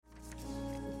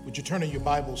Would you turn in your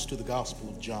Bibles to the Gospel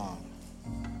of John,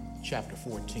 chapter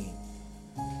 14?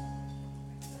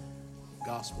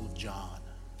 Gospel of John,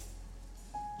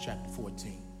 chapter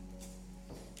 14.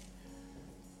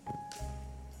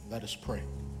 Let us pray.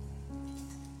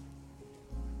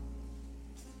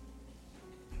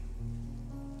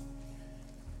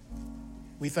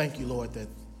 We thank you, Lord, that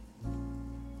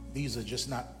these are just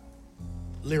not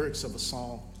lyrics of a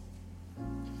song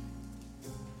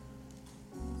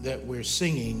that we're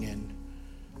singing and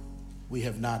we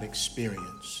have not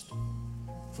experienced.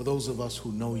 For those of us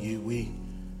who know you,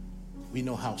 we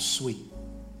know how sweet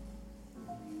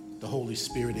the Holy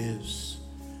Spirit is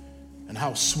and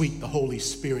how sweet the Holy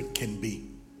Spirit can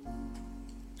be.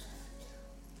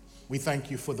 We thank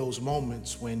you for those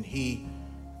moments when he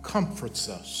comforts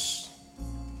us,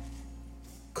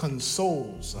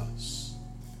 consoles us,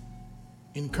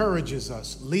 encourages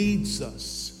us, leads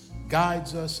us,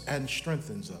 guides us, and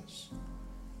strengthens us.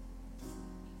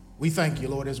 We thank you,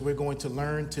 Lord, as we're going to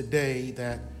learn today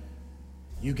that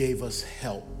you gave us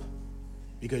help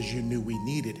because you knew we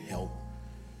needed help.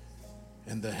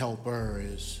 And the helper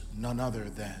is none other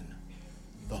than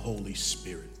the Holy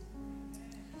Spirit.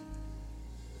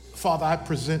 Father, I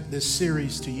present this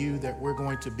series to you that we're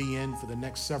going to be in for the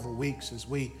next several weeks as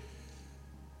we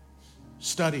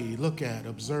study, look at,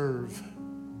 observe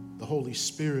the Holy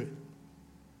Spirit.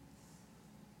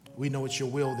 We know it's your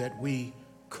will that we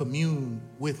commune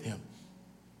with him,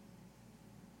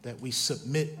 that we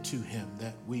submit to him,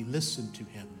 that we listen to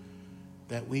him,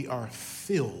 that we are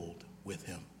filled with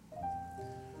him.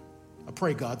 I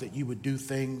pray, God, that you would do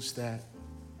things that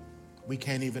we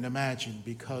can't even imagine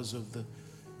because of the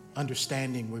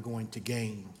understanding we're going to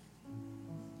gain.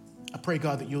 I pray,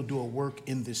 God, that you'll do a work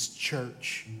in this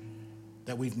church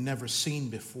that we've never seen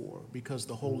before because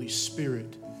the Holy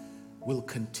Spirit will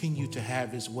continue to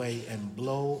have his way and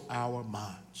blow our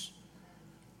minds.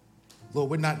 Lord,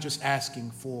 we're not just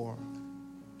asking for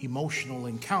emotional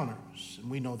encounters, and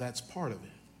we know that's part of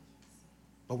it,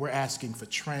 but we're asking for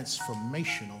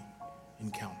transformational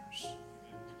encounters.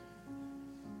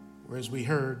 Whereas we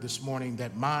heard this morning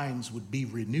that minds would be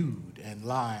renewed and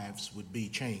lives would be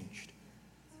changed,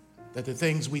 that the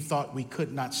things we thought we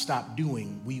could not stop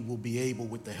doing, we will be able,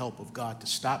 with the help of God, to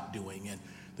stop doing, and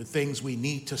the things we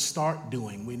need to start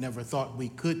doing, we never thought we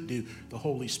could do, the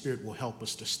Holy Spirit will help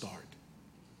us to start.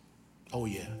 Oh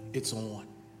yeah, it's on.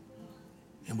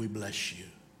 And we bless you.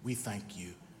 We thank you.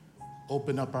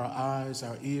 Open up our eyes,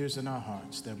 our ears, and our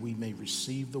hearts that we may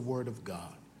receive the word of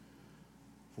God.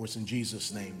 For it's in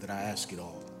Jesus' name that I ask it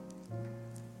all.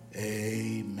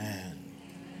 Amen.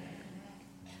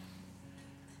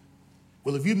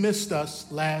 Well, if you missed us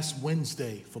last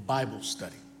Wednesday for Bible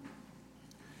study,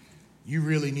 you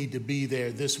really need to be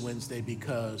there this Wednesday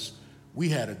because we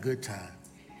had a good time.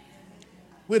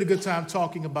 We had a good time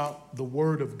talking about the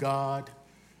Word of God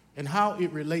and how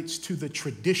it relates to the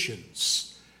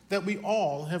traditions that we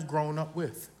all have grown up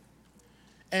with.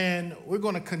 And we're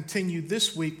going to continue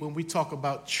this week when we talk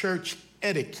about church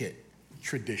etiquette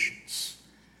traditions.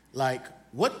 Like,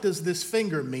 what does this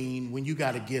finger mean when you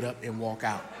got to get up and walk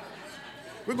out?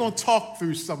 We're going to talk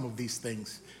through some of these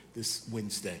things this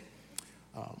Wednesday.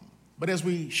 But as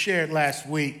we shared last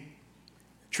week,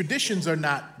 traditions are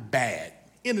not bad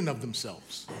in and of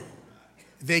themselves.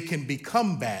 They can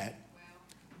become bad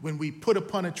when we put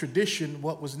upon a tradition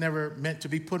what was never meant to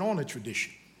be put on a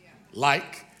tradition.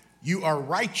 Like, you are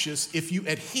righteous if you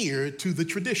adhere to the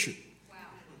tradition.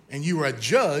 And you are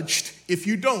judged if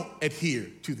you don't adhere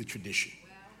to the tradition.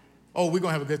 Oh, we're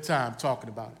going to have a good time talking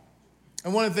about it.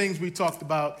 And one of the things we talked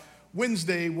about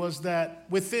Wednesday was that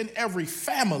within every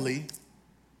family,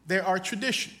 there are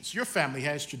traditions. Your family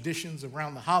has traditions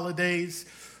around the holidays.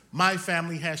 My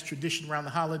family has tradition around the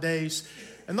holidays.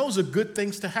 And those are good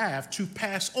things to have to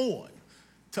pass on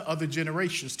to other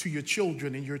generations, to your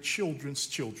children and your children's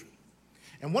children.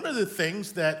 And one of the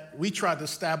things that we tried to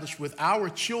establish with our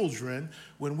children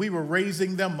when we were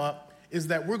raising them up is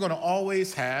that we're going to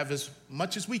always have, as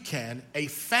much as we can, a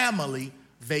family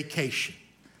vacation.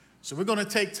 So we're going to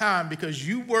take time because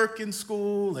you work in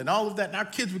school and all of that. And our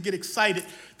kids would get excited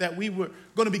that we were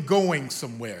going to be going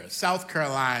somewhere, South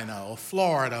Carolina or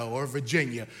Florida or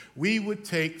Virginia. We would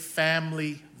take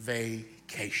family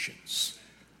vacations.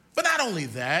 But not only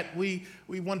that, we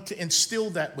want to instill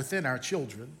that within our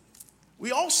children.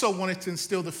 We also wanted to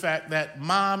instill the fact that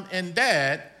mom and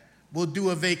dad will do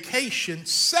a vacation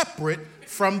separate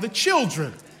from the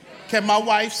children. Can my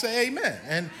wife say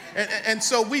amen? And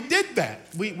so we did that.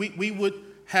 We would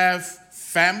have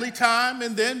family time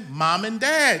and then mom and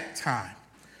dad time.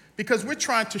 Because we're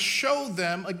trying to show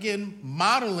them, again,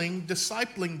 modeling,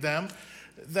 discipling them,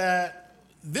 that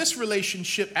this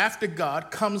relationship after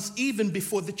God comes even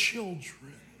before the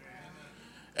children.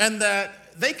 And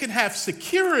that they can have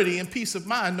security and peace of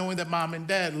mind knowing that mom and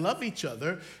dad love each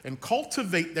other and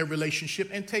cultivate their relationship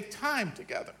and take time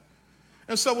together.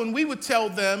 And so when we would tell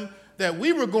them that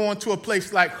we were going to a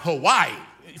place like Hawaii,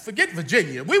 forget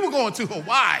Virginia, we were going to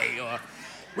Hawaii or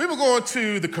we were going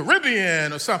to the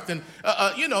Caribbean or something,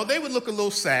 they would look a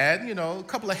little sad, a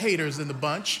couple of haters in the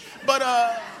bunch.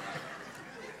 But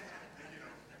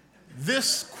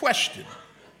this question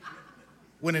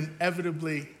would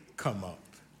inevitably come up.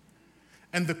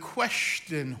 And the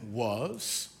question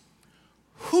was,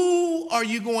 who are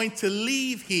you going to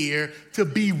leave here to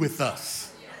be with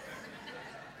us?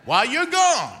 While you're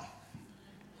gone,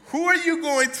 who are you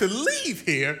going to leave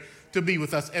here to be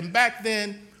with us? And back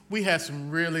then, we had some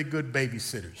really good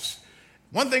babysitters.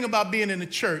 One thing about being in the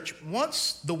church,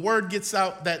 once the word gets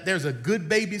out that there's a good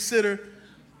babysitter,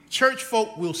 church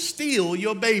folk will steal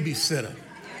your babysitter.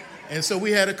 And so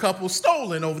we had a couple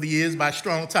stolen over the years by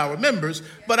Strong Tower members,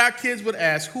 but our kids would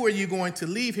ask, who are you going to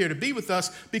leave here to be with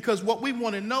us? Because what we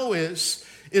want to know is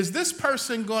this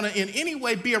person going to in any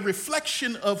way be a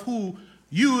reflection of who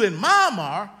you and mom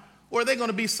are, or are they going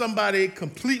to be somebody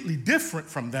completely different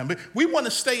from them? But we want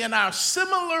to stay in our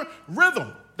similar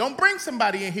rhythm. Don't bring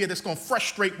somebody in here that's going to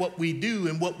frustrate what we do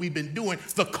and what we've been doing,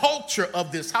 the culture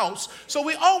of this house. So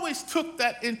we always took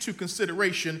that into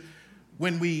consideration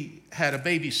when we had a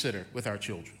babysitter with our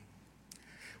children.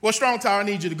 Well, Strong Tower, I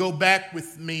need you to go back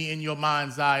with me in your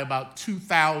mind's eye about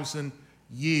 2,000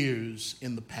 years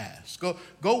in the past.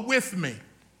 Go with me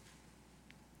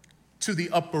to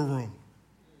the upper room.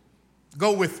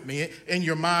 Go with me in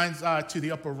your mind's eye to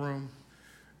the upper room.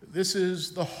 This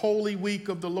is the Holy Week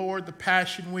of the Lord, the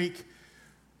Passion Week.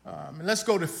 And let's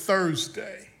go to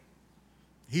Thursday.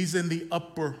 He's in the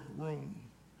upper room.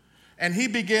 And he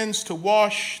begins to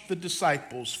wash the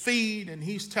disciples' feet, and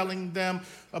he's telling them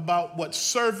about what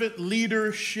servant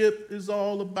leadership is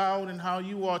all about and how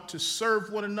you ought to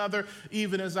serve one another,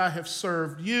 even as I have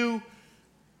served you.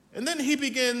 And then he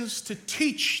begins to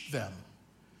teach them.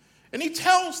 And he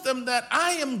tells them that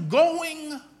I am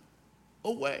going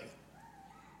away.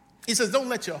 He says, don't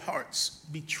let your hearts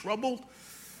be troubled.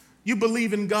 You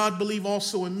believe in God, believe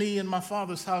also in me. In my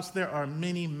Father's house there are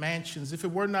many mansions. If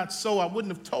it were not so, I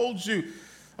wouldn't have told you.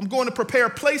 I'm going to prepare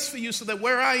a place for you so that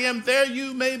where I am, there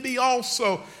you may be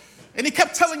also. And he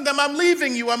kept telling them, I'm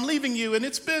leaving you. And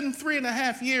it's been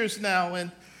 3.5 years now.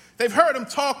 And they've heard him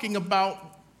talking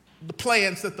about the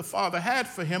plans that the Father had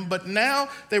for him. But now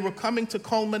they were coming to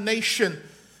culmination.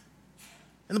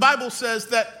 And the Bible says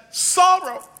that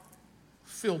sorrow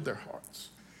filled their hearts.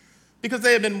 Because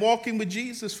they had been walking with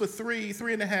Jesus for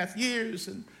 3.5 years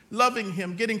and loving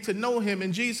him, getting to know him.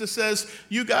 And Jesus says,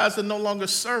 you guys are no longer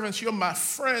servants, you're my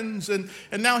friends. And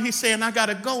now he's saying, I got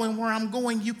to go, and where I'm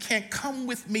going, you can't come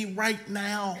with me right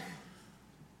now.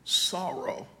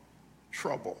 Sorrow,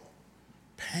 trouble,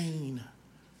 pain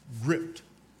gripped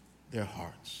their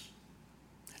hearts.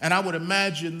 And I would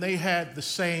imagine they had the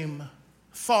same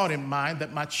thought in mind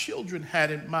that my children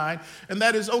had in mind. And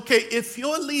that is, okay, if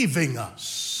you're leaving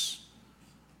us,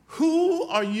 who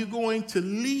are you going to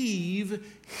leave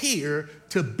here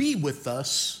to be with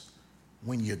us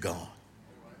when you're gone?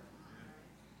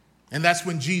 And that's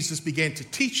when Jesus began to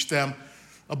teach them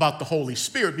about the Holy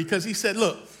Spirit, because he said,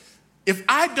 look, if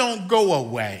I don't go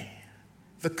away,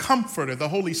 the Comforter, the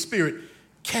Holy Spirit,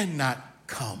 cannot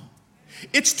come.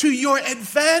 It's to your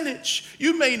advantage.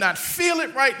 You may not feel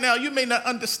it right now. You may not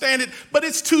understand it, but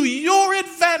it's to your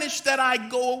advantage that I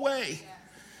go away.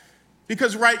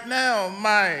 Because right now,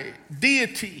 my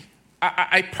deity,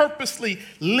 I purposely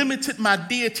limited my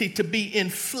deity to be in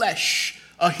flesh,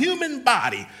 a human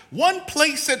body, one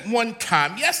place at one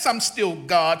time. Yes, I'm still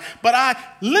God, but I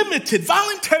limited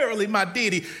voluntarily my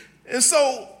deity. And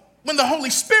so when the Holy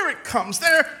Spirit comes,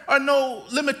 there are no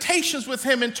limitations with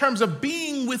him in terms of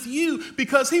being with you,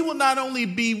 because he will not only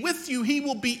be with you, he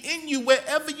will be in you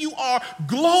wherever you are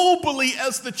globally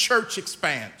as the church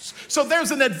expands. So there's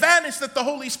an advantage that the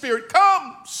Holy Spirit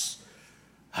comes.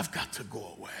 I've got to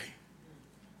go away.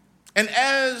 And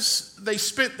as they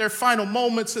spent their final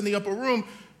moments in the upper room,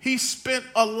 he spent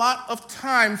a lot of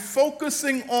time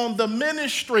focusing on the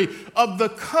ministry of the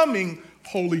coming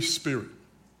Holy Spirit.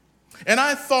 And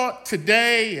I thought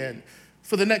today and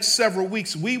for the next several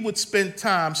weeks, we would spend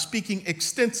time speaking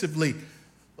extensively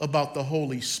about the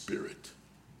Holy Spirit.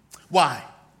 Why?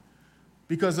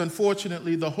 Because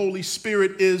unfortunately, the Holy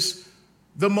Spirit is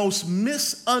the most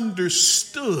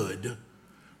misunderstood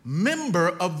member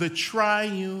of the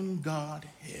triune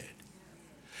Godhead.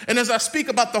 And as I speak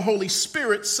about the Holy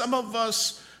Spirit, some of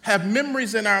us have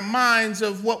memories in our minds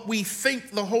of what we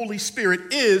think the Holy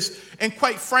Spirit is. And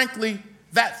quite frankly,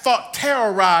 that thought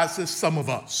terrorizes some of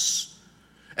us.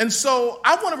 And so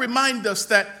I want to remind us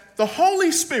that the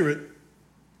Holy Spirit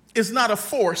is not a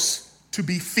force to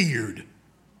be feared.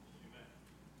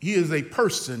 He is a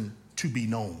person to be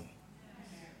known.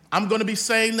 I'm going to be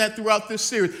saying that throughout this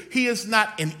series. He is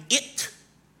not an it.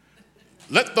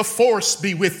 Let the force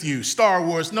be with you. Star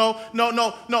Wars. No.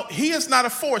 He is not a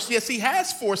force. Yes, he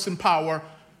has force and power,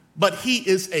 but he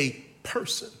is a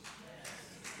person.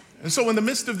 And so in the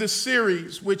midst of this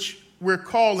series, which we're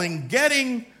calling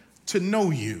Getting to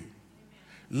Know You,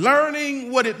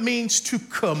 learning what it means to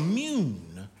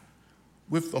commune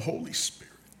with the Holy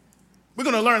Spirit. We're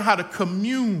going to learn how to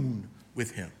commune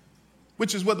with him,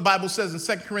 which is what the Bible says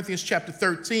in 2 Corinthians chapter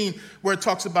 13, where it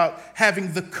talks about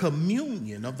having the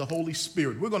communion of the Holy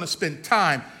Spirit. We're going to spend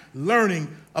time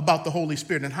learning about the Holy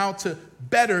Spirit and how to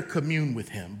better commune with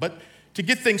him. But to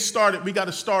get things started, we got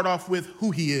to start off with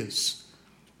who he is.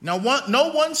 Now,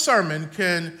 no one sermon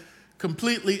can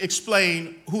completely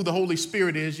explain who the Holy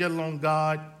Spirit is, yet alone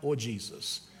God or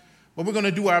Jesus. But we're going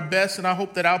to do our best, and I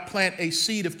hope that I'll plant a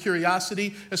seed of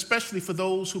curiosity, especially for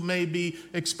those who may be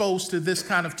exposed to this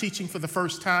kind of teaching for the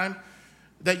first time,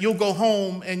 that you'll go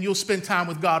home and you'll spend time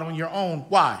with God on your own.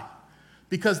 Why?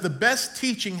 Because the best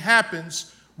teaching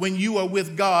happens when you are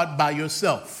with God by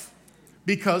yourself.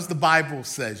 Because the Bible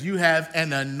says you have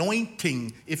an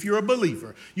anointing. If you're a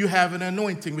believer, you have an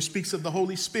anointing which speaks of the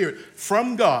Holy Spirit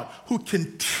from God who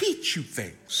can teach you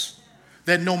things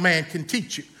that no man can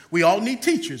teach you. We all need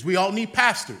teachers. We all need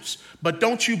pastors. But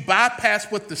don't you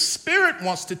bypass what the Spirit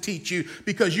wants to teach you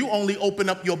because you only open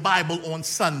up your Bible on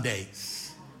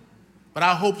Sundays. But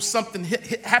I hope something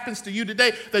happens to you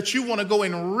today that you want to go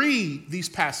and read these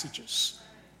passages.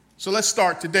 So let's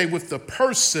start today with the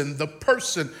person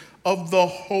of the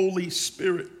Holy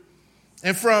Spirit.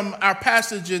 And from our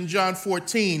passage in John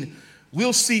 14,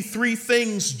 we'll see three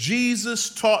things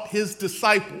Jesus taught his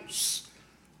disciples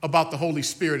about the Holy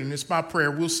Spirit. And it's my prayer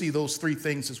we'll see those three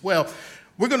things as well.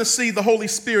 We're going to see the Holy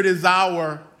Spirit is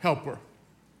our helper.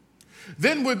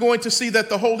 Then we're going to see that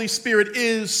the Holy Spirit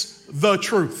is the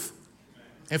truth.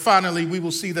 And finally, we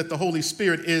will see that the Holy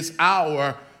Spirit is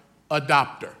our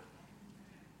adopter.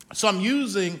 So I'm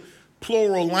using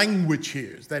plural language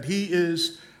here, that he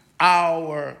is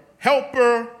our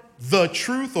helper, the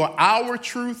truth, or our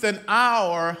truth, and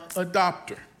our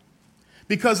adopter.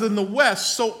 Because in the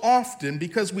West, so often,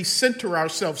 because we center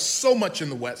ourselves so much in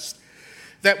the West,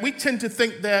 that we tend to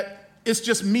think that it's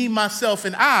just me, myself,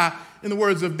 and I, in the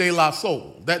words of De La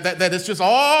Soul, that it's just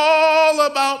all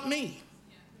about me.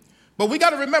 But we got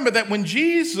to remember that when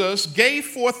Jesus gave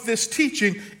forth this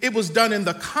teaching, it was done in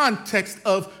the context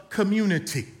of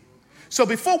community. So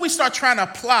before we start trying to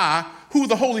apply who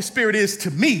the Holy Spirit is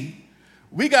to me,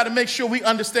 we got to make sure we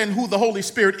understand who the Holy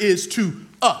Spirit is to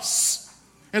us.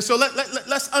 And so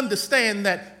let's understand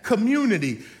that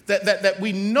community, that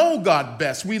we know God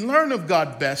best, we learn of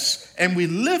God best, and we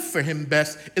live for him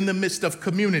best in the midst of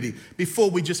community before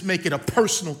we just make it a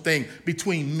personal thing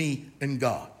between me and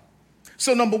God.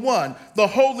 So number one, the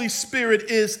Holy Spirit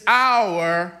is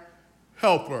our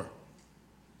helper.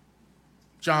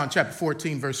 John chapter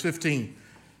 14, verse 15,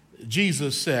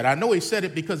 Jesus said, I know he said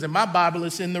it because in my Bible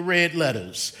it's in the red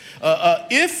letters.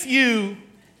 If you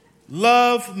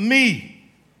love me,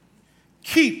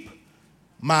 keep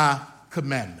my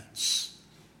commandments.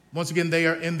 Once again, they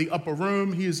are in the upper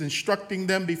room. He is instructing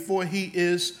them before he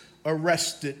is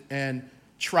arrested and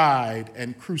tried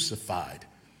and crucified.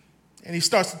 And he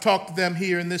starts to talk to them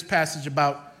here in this passage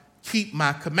about keep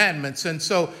my commandments. And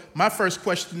so my first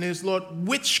question is, Lord,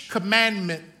 which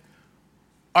commandment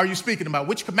are you speaking about?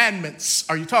 Which commandments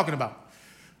are you talking about?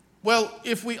 Well,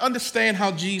 if we understand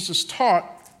how Jesus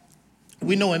taught,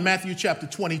 we know in Matthew chapter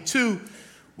 22,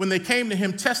 when they came to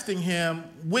him testing him,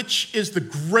 which is the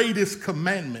greatest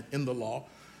commandment in the law,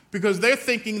 because they're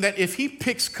thinking that if he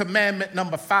picks commandment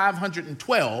number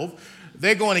 512,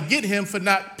 they're going to get him for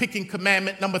not picking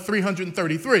commandment number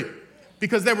 333.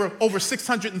 Because there were over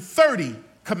 630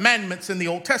 commandments in the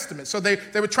Old Testament. So they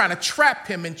were trying to trap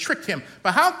him and trick him.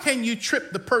 But how can you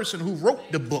trip the person who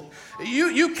wrote the book?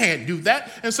 You can't do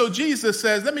that. And so Jesus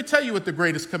says, let me tell you what the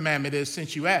greatest commandment is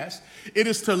since you asked. It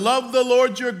is to love the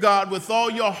Lord your God with all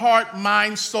your heart,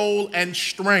 mind, soul, and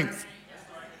strength.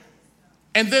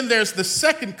 And then there's the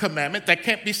second commandment that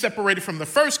can't be separated from the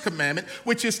first commandment,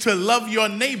 which is to love your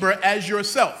neighbor as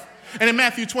yourself. And in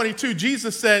Matthew 22,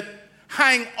 Jesus said,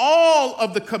 hang all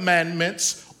of the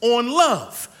commandments on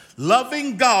love.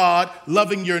 Loving God,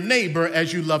 loving your neighbor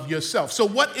as you love yourself. So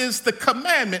what is the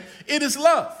commandment? It is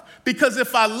love. Because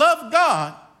if I love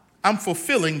God, I'm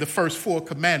fulfilling the first 4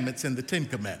 commandments in the 10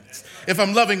 commandments. If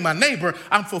I'm loving my neighbor,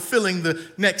 I'm fulfilling the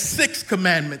next 6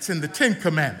 commandments in the 10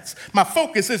 commandments. My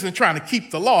focus isn't trying to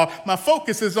keep the law. My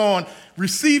focus is on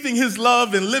receiving his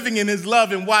love and living in his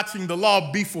love and watching the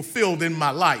law be fulfilled in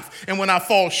my life. And when I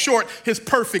fall short, his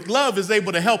perfect love is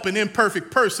able to help an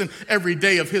imperfect person every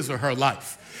day of his or her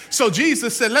life. So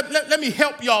Jesus said, let me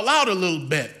help y'all out a little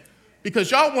bit.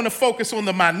 Because y'all want to focus on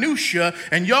the minutia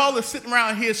and y'all are sitting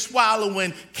around here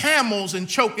swallowing camels and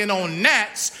choking on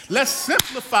gnats. Let's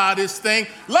simplify this thing.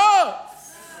 Love.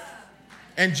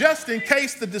 And just in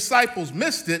case the disciples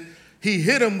missed it, he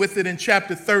hit them with it in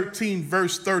chapter 13,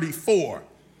 verse 34.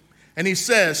 And he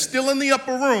says, still in the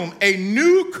upper room, a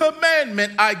new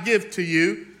commandment I give to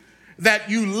you, that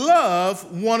you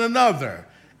love one another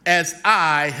as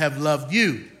I have loved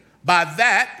you. By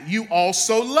that, you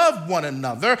also love one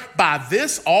another. By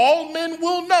this, all men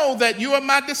will know that you are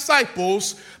my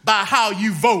disciples by how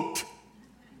you vote.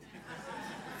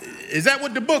 Is that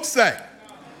what the book say?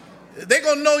 They're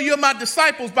going to know you're my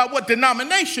disciples by what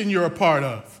denomination you're a part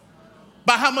of,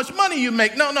 by how much money you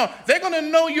make. No. They're going to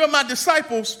know you're my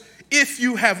disciples if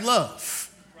you have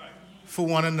love for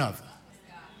one another.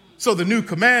 So the new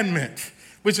commandment,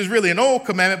 which is really an old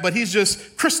commandment, but he's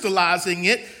just crystallizing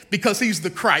it because he's the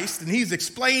Christ and he's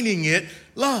explaining it.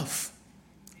 Love.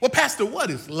 Well, Pastor, what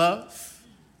is love?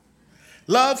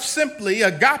 Love, simply,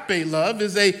 agape love,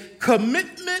 is a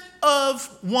commitment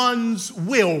of one's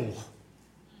will.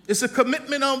 It's a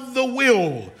commitment of the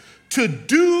will to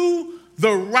do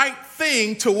the right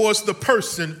thing towards the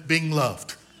person being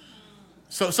loved.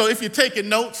 So if you're taking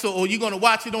notes or you're going to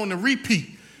watch it on the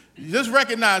repeat, just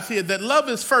recognize here that love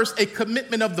is first a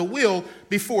commitment of the will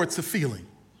before it's a feeling.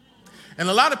 And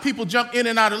a lot of people jump in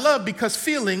and out of love because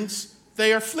feelings,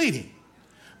 they are fleeting.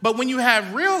 But when you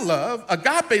have real love,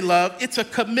 agape love, it's a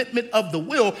commitment of the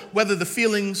will, whether the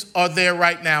feelings are there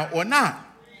right now or not.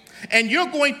 And you're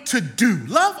going to do.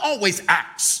 Love always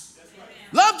acts.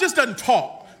 Love just doesn't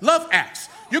talk. Love acts.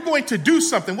 You're going to do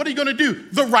something. What are you going to do?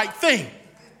 The right thing.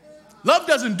 Love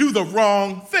doesn't do the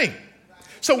wrong thing.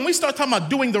 So when we start talking about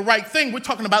doing the right thing, we're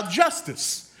talking about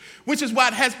justice, which is why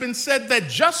it has been said that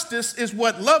justice is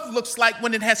what love looks like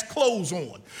when it has clothes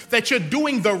on, that you're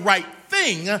doing the right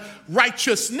thing,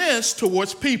 righteousness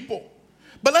towards people.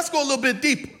 But let's go a little bit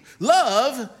deeper.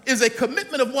 Love is a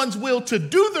commitment of one's will to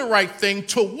do the right thing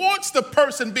towards the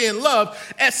person being loved,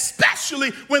 especially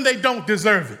when they don't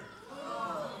deserve it.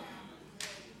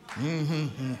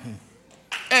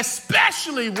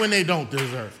 Especially when they don't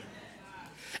deserve it.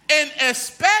 And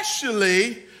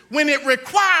especially when it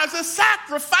requires a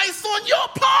sacrifice on your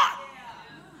part.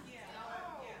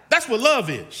 That's what love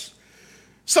is.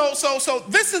 So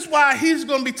this is why he's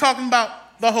going to be talking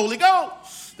about the Holy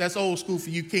Ghost. That's old school for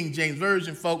you King James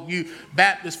Version folk, you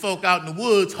Baptist folk out in the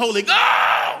woods. Holy Ghost!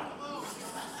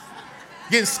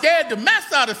 Getting scared the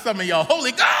mess out of some of y'all.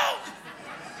 Holy Ghost!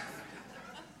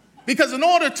 Because in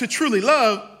order to truly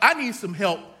love, I need some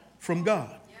help from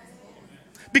God.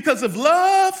 Because if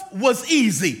love was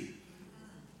easy,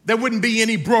 there wouldn't be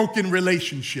any broken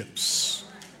relationships.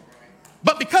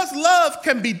 But because love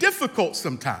can be difficult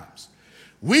sometimes,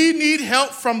 we need help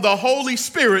from the Holy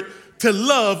Spirit to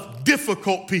love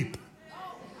difficult people.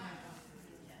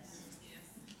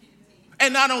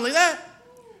 And not only that,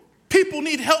 people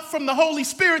need help from the Holy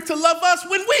Spirit to love us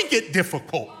when we get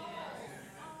difficult.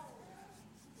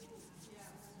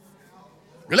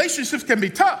 Relationships can be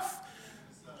tough.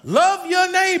 Love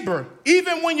your neighbor,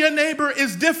 even when your neighbor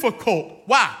is difficult.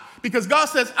 Why? Because God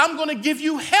says, I'm going to give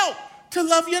you help to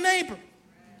love your neighbor.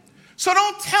 So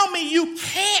don't tell me you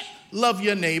can't love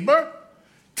your neighbor.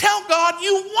 Tell God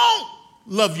you won't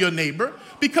love your neighbor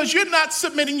because you're not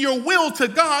submitting your will to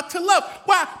God to love.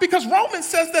 Why? Because Romans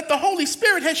says that the Holy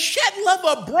Spirit has shed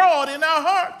love abroad in our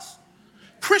hearts.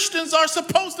 Christians are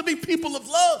supposed to be people of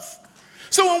love.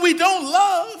 So when we don't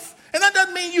love, and that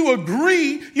doesn't mean you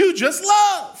agree, you just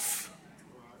love.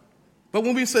 But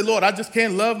when we say, Lord, I just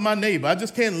can't love my neighbor, I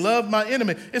just can't love my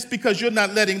enemy, it's because you're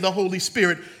not letting the Holy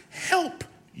Spirit help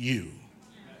you.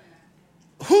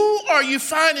 Who are you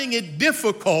finding it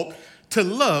difficult to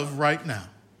love right now?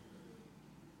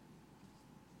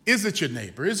 Is it your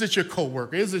neighbor? Is it your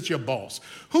coworker? Is it your boss?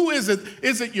 Who is it?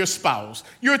 Is it your spouse,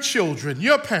 your children,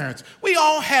 your parents? We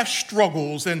all have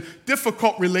struggles and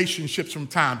difficult relationships from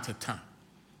time to time.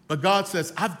 But God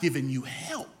says, I've given you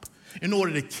help in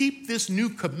order to keep this new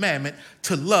commandment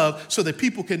to love so that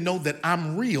people can know that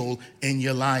I'm real in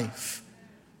your life.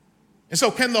 And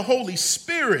so can the Holy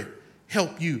Spirit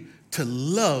help you to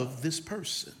love this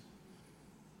person?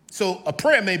 So a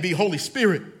prayer may be, Holy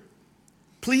Spirit,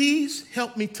 please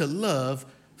help me to love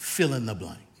fill in the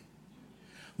blank.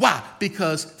 Why?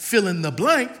 Because fill in the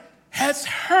blank has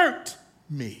hurt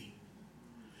me.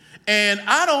 And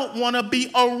I don't want to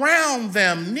be around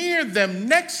them, near them,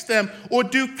 next to them, or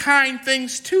do kind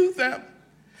things to them.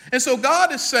 And so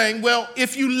God is saying, well,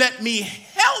 if you let me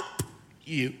help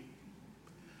you,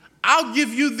 I'll give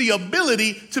you the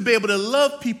ability to be able to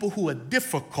love people who are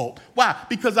difficult. Why?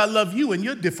 Because I love you and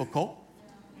you're difficult.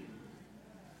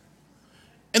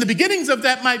 And the beginnings of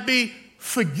that might be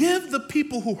forgive the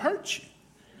people who hurt you,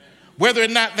 whether or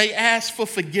not they ask for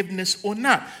forgiveness or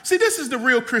not. See, this is the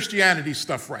real Christianity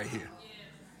stuff right here.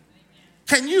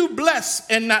 Can you bless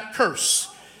and not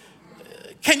curse?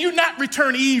 Can you not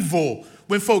return evil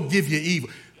when folk give you evil?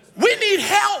 We need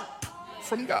help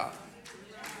from God.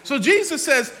 So Jesus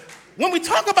says, when we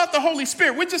talk about the Holy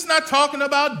Spirit, we're just not talking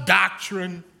about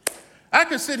doctrine. I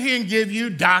could sit here and give you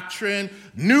doctrine,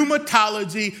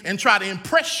 pneumatology, and try to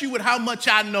impress you with how much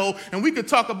I know. And we could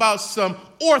talk about some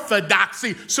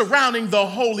orthodoxy surrounding the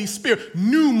Holy Spirit,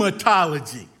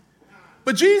 pneumatology.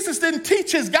 But Jesus didn't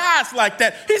teach his guys like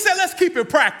that. He said, let's keep it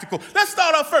practical. Let's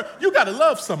start off first. You got to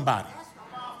love somebody.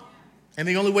 And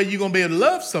the only way you're going to be able to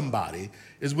love somebody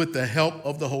is with the help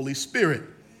of the Holy Spirit.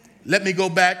 Let me go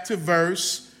back to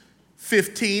verse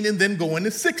 15 and then go into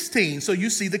 16 so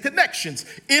you see the connections.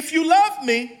 If you love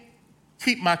me,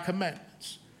 keep my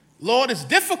commandments. Lord, it's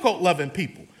difficult loving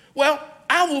people. Well,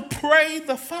 I will pray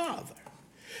the Father,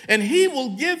 and he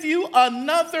will give you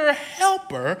another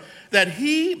helper that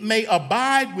he may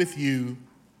abide with you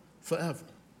forever.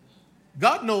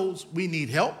 God knows we need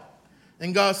help,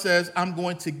 and God says, I'm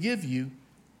going to give you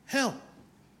help.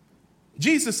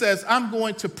 Jesus says, I'm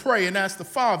going to pray and ask the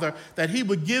Father that he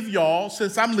would give y'all,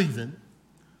 since I'm leaving,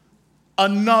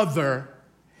 another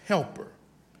helper.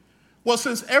 Well,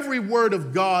 since every word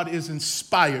of God is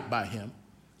inspired by him,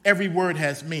 every word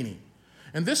has meaning.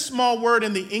 And this small word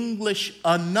in the English,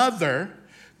 another,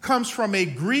 comes from a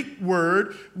Greek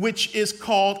word which is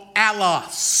called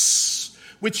allos,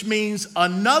 which means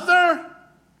another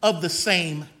of the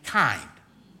same kind.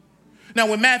 Now,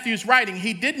 when Matthew's writing,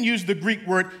 he didn't use the Greek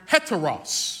word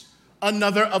heteros,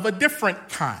 another of a different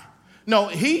kind. No,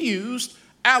 he used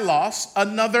allos,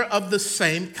 another of the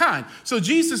same kind. So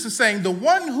Jesus is saying the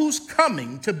one who's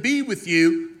coming to be with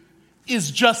you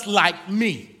is just like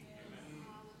me.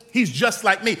 He's just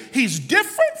like me. He's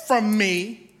different from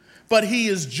me, but he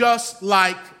is just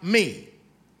like me.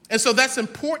 And so that's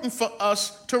important for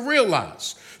us to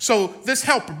realize. So this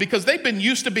helper, because they've been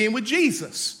used to being with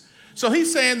Jesus. So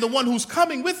he's saying the one who's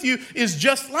coming with you is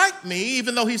just like me,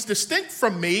 even though he's distinct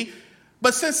from me.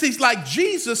 But since he's like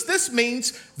Jesus, this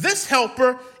means this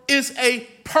helper is a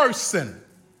person.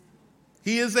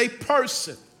 He is a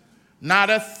person, not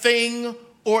a thing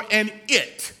or an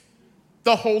it.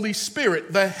 The Holy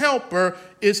Spirit, the helper,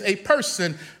 is a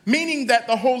person, meaning that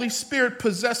the Holy Spirit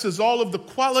possesses all of the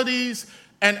qualities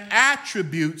and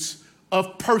attributes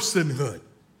of personhood.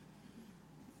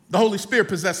 The Holy Spirit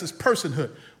possesses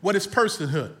personhood. What is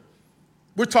personhood?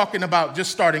 We're talking about,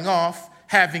 just starting off,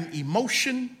 having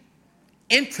emotion,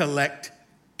 intellect,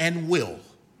 and will.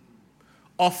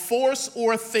 A force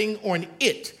or a thing or an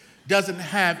it doesn't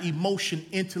have emotion,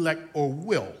 intellect, or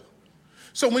will.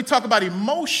 So when we talk about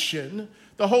emotion,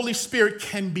 the Holy Spirit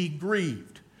can be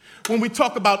grieved. When we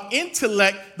talk about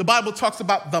intellect, the Bible talks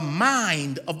about the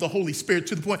mind of the Holy Spirit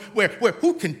to the point where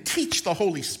who can teach the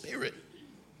Holy Spirit?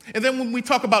 And then when we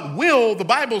talk about will, the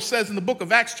Bible says in the book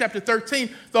of Acts chapter 13,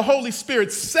 the Holy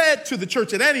Spirit said to the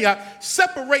church at Antioch,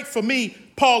 separate for me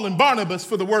Paul and Barnabas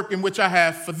for the work in which I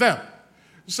have for them.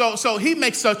 So he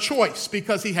makes a choice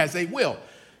because he has a will.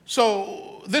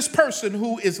 So this person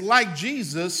who is like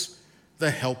Jesus, the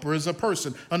helper is a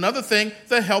person. Another thing,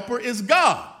 the helper is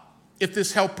God, if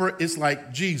this helper is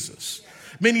like Jesus,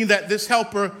 meaning that this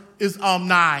helper is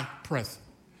omnipresent.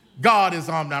 God is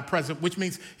omnipresent, which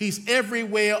means he's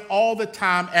everywhere all the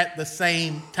time at the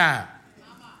same time.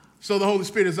 So the Holy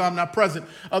Spirit is omnipresent.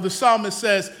 The psalmist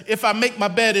says, if I make my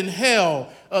bed in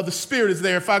hell, the Spirit is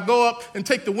there. If I go up and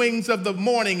take the wings of the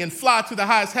morning and fly to the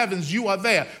highest heavens, you are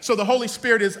there. So the Holy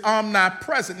Spirit is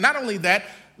omnipresent. Not only that,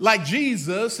 like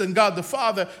Jesus and God the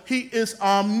Father, he is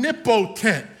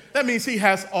omnipotent. That means he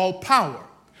has all power.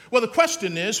 Well, the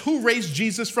question is, who raised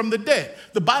Jesus from the dead?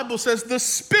 The Bible says the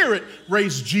Spirit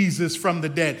raised Jesus from the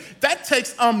dead. That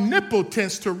takes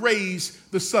omnipotence to raise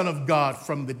the Son of God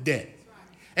from the dead.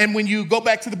 And when you go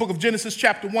back to the book of Genesis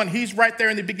chapter 1, he's right there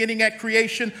in the beginning at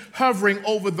creation, hovering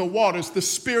over the waters. The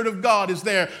Spirit of God is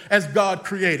there as God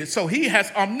created. So he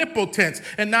has omnipotence.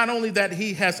 And not only that,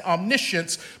 he has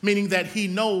omniscience, meaning that he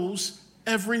knows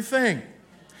everything.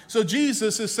 So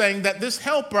Jesus is saying that this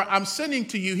helper I'm sending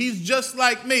to you, he's just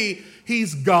like me.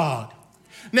 He's God.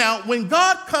 Now, when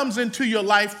God comes into your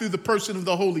life through the person of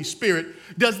the Holy Spirit,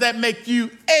 does that make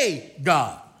you a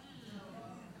God?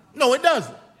 No, it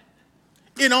doesn't.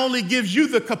 It only gives you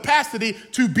the capacity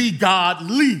to be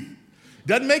godly.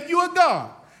 Doesn't make you a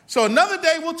God. So another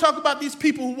day we'll talk about these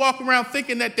people who walk around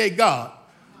thinking that they're God,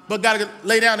 but got to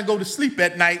lay down and go to sleep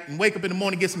at night and wake up in the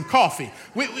morning and get some coffee.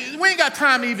 We ain't got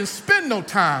time to even spend no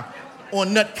time on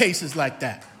nutcases like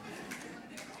that.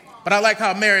 But I like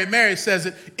how Mary says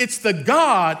it. It's the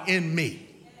God in me.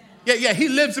 Yeah, he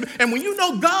lives in me. And when you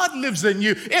know God lives in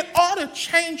you, it ought to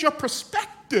change your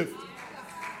perspective.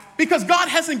 Because God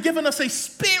hasn't given us a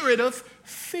spirit of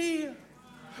fear,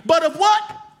 but of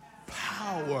what?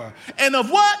 Power. And of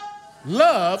what?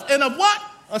 Love. And of what?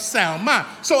 A sound mind.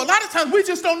 So a lot of times we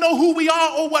just don't know who we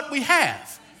are or what we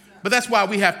have. But that's why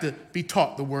we have to be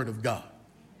taught the word of God.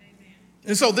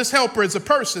 And so this helper is a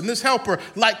person. This helper,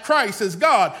 like Christ, is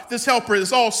God. This helper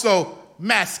is also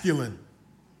masculine.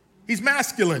 He's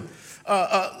masculine.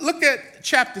 Look at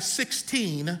chapter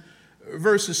 16,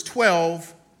 verses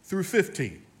 12 through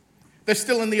 15. They're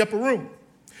still in the upper room.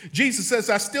 Jesus says,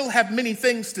 I still have many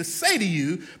things to say to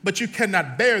you, but you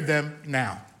cannot bear them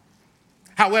now.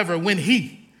 However, when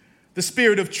he, the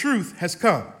Spirit of truth, has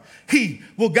come, he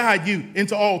will guide you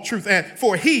into all truth. And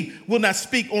for he will not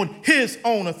speak on his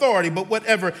own authority, but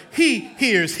whatever he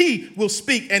hears, he will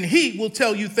speak, and he will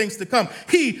tell you things to come.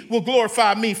 He will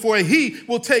glorify me, for he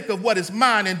will take of what is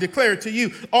mine and declare it to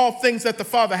you. All things that the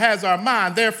Father has are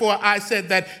mine. Therefore, I said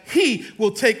that he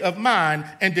will take of mine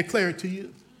and declare it to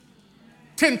you.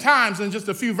 10 times in just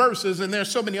a few verses, and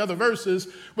there's so many other verses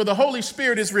where the Holy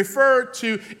Spirit is referred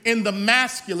to in the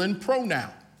masculine pronoun.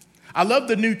 I love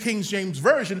the New King James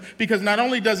Version because not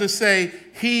only does it say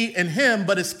he and him,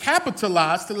 but it's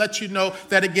capitalized to let you know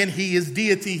that, again, he is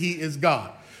deity, he is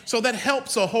God. So that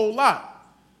helps a whole lot.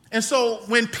 And so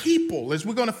when people, as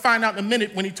we're going to find out in a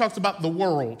minute when he talks about the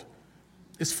world,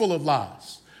 is full of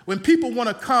lies. When people want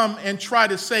to come and try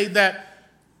to say that,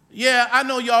 yeah, I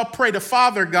know y'all pray to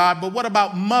Father God, but what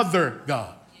about Mother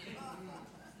God?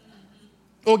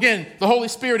 Or again, the Holy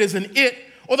Spirit is an it,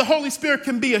 or the Holy Spirit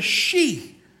can be a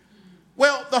she.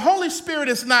 Well, the Holy Spirit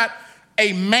is not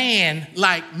a man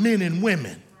like men and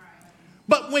women.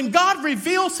 But when God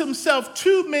reveals himself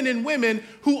to men and women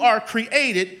who are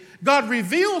created, God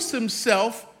reveals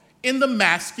himself in the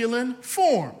masculine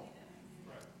form.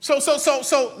 So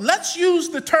let's use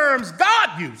the terms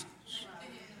God uses,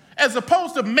 as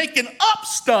opposed to making up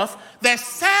stuff that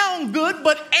sound good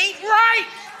but ain't right.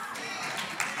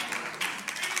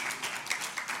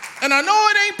 And I know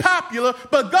it ain't popular,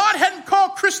 but God hadn't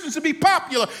called Christians to be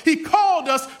popular. He called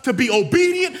us to be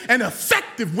obedient and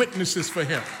effective witnesses for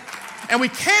him. And we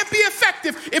can't be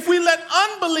effective if we let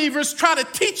unbelievers try to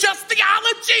teach us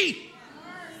theology.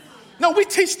 No, we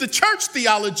teach the church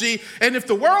theology, and if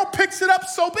the world picks it up,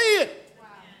 so be it.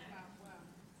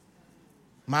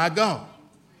 My God.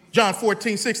 John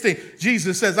 14:16,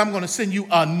 Jesus says, I'm going to send you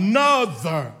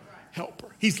another helper.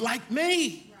 He's like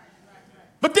me.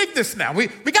 But dig this now. We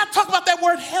got to talk about that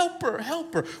word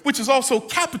helper, which is also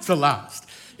capitalized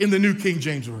in the New King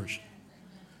James Version.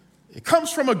 It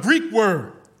comes from a Greek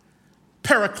word,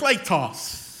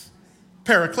 parakletos,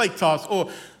 or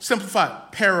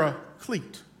simplified,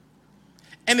 paraclete.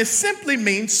 And it simply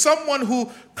means someone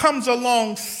who comes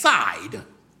alongside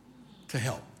to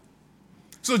help.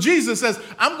 So Jesus says,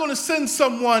 I'm going to send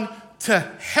someone to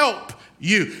help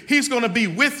you. He's going to be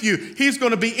with you. He's going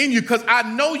to be in you because I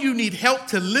know you need help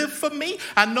to live for me.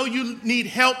 I know you need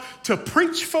help to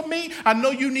preach for me. I know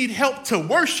you need help to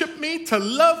worship me, to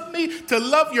love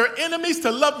your enemies,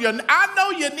 to love your... I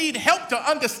know you need help to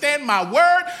understand my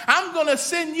word. I'm going to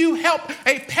send you help,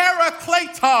 a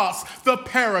parakletos, the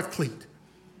paraclete.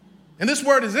 And this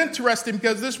word is interesting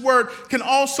because this word can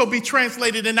also be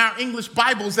translated in our English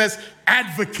Bibles as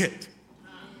advocate.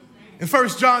 In 1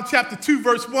 John chapter 2,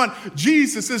 verse 1,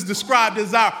 Jesus is described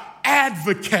as our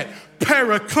advocate,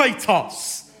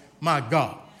 parakletos, my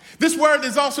God. This word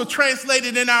is also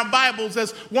translated in our Bibles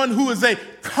as one who is a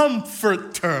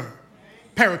comforter,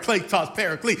 parakletos,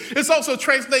 paraclete. It's also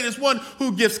translated as one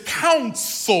who gives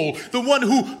counsel, the one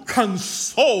who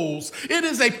consoles. It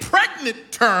is a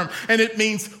pregnant term, and it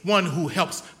means one who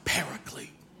helps,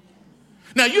 paraclete.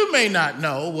 Now, you may not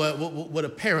know what a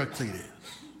paraclete is.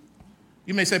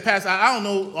 You may say, Pastor, I don't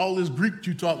know all this Greek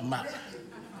you're talking about.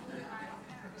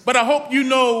 But I hope you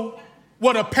know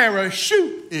what a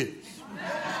parachute is.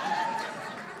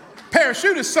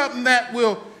 Parachute is something that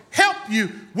will help you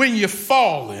when you're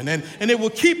falling, and it will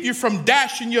keep you from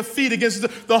dashing your feet against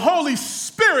the Holy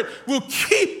Spirit will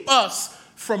keep us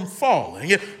from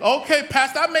falling. Okay,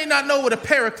 Pastor, I may not know what a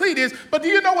paraclete is, but do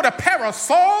you know what a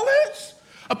parasol is?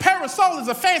 A parasol is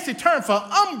a fancy term for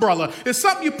umbrella. It's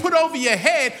something you put over your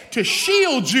head to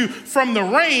shield you from the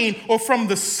rain or from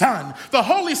the sun. The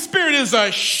Holy Spirit is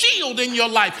a shield in your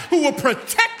life who will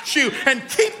protect you and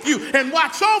keep you and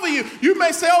watch over you. You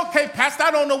may say, okay, Pastor,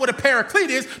 I don't know what a paraclete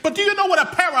is, but do you know what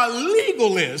a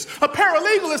paralegal is? A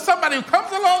paralegal is somebody who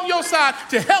comes along your side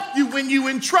to help you when you're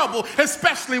in trouble,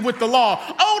 especially with the law.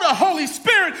 Oh, the Holy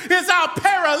Spirit is our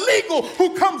paralegal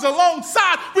who comes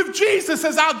alongside with Jesus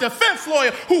as our defense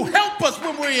lawyer, who help us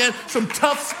when we're in some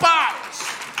tough spots.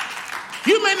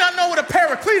 You may not know what a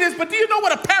paraclete is, but do you know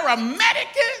what a paramedic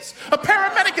is? A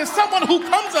paramedic is someone who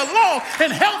comes along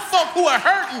and helps folk who are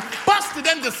hurting, busted,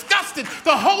 and disgusted.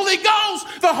 The Holy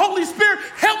Ghost, the Holy Spirit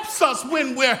helps us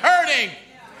when we're hurting.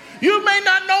 You may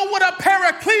not know what a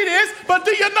paraclete is, but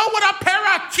do you know what a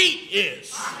parakeet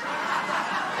is?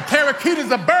 A parakeet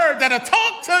is a bird that'll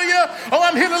talk to you. Oh,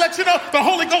 I'm here to let you know the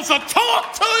Holy Ghost will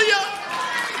talk to you.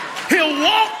 He'll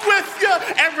walk with you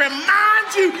and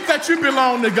remind you that you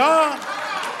belong to God.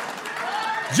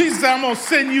 Jesus said, I'm going to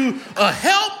send you a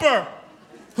helper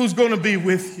who's going to be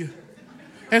with you.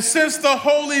 And since the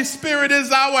Holy Spirit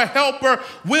is our helper,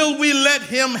 will we let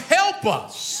him help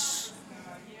us?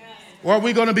 Or are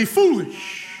we going to be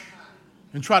foolish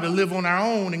and try to live on our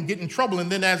own and get in trouble and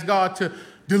then ask God to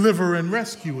deliver and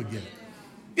rescue again?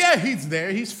 Yeah, he's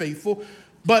there. He's faithful.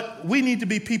 But we need to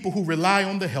be people who rely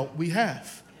on the help we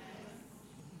have.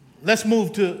 Let's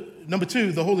move to number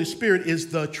 2. The Holy Spirit is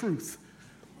the truth.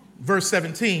 Verse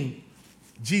 17,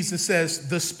 Jesus says,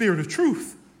 the Spirit of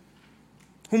truth,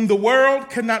 whom the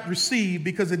world cannot receive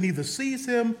because it neither sees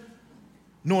him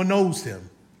nor knows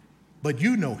him. But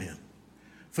you know him,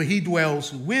 for he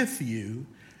dwells with you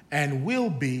and will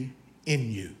be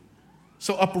in you.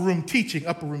 So upper room teaching.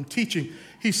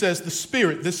 He says the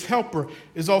Spirit, this helper,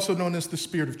 is also known as the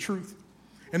Spirit of truth.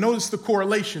 And notice the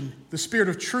correlation. The Spirit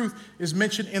of truth is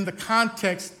mentioned in the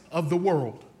context of the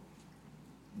world.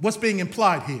 What's being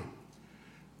implied here?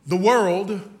 The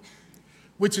world,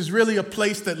 which is really a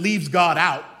place that leaves God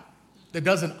out, that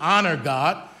doesn't honor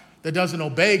God, that doesn't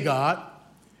obey God.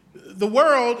 The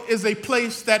world is a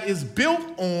place that is built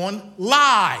on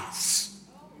lies.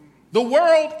 The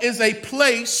world is a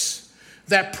place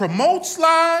that promotes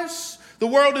lies. The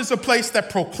world is a place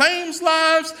that proclaims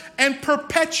lies and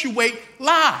perpetuate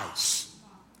lies.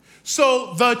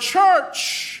 So the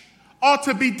church ought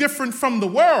to be different from the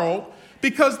world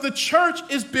because the church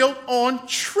is built on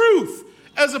truth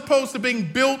as opposed to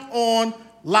being built on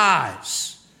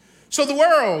lies. So the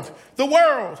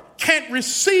world can't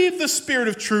receive the Spirit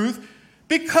of truth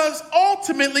because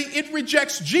ultimately it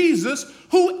rejects Jesus,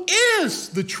 who is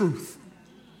the truth.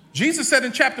 Jesus said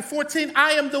in chapter 14,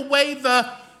 I am the way, the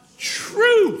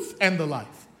truth, and the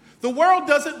life. The world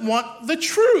doesn't want the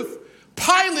truth.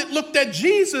 Pilate looked at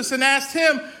Jesus and asked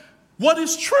him, what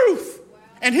is truth?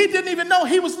 And he didn't even know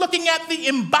he was looking at the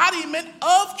embodiment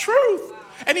of truth.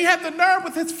 And he had the nerve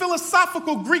with his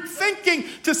philosophical Greek thinking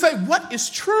to say, what is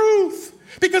truth?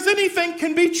 Because anything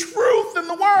can be truth in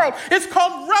the world. It's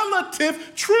called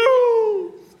relative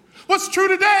truth. What's true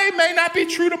today may not be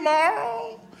true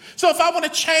tomorrow. So if I want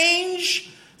to change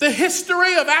the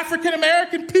history of African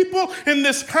American people in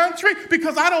this country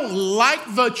because I don't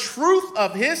like the truth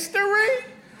of history,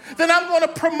 then I'm going to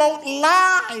promote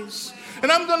lies.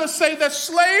 And I'm going to say that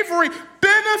slavery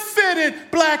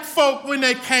benefited black folk when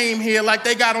they came here, like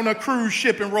they got on a cruise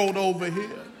ship and rolled over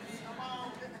here.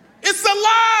 It's a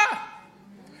lie.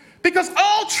 Because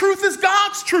all truth is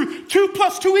God's truth. 2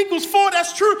 + 2 = 4,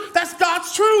 that's true. That's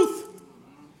God's truth.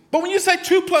 But when you say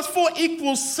 2 + 4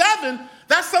 = 7,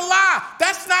 that's a lie.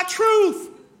 That's not truth.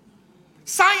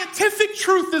 Scientific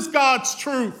truth is God's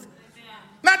truth,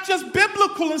 not just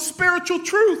biblical and spiritual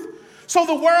truth. So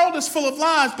the world is full of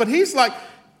lies, but he's like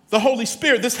the Holy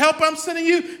Spirit. This helper I'm sending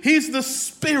you, he's the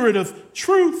Spirit of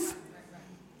truth.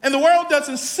 And the world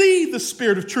doesn't see the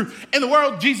Spirit of truth. In the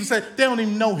world, Jesus said, they don't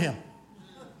even know him.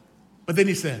 But then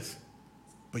he says,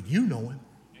 but you know him.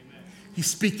 He's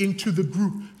speaking to the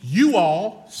group. You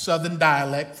all, Southern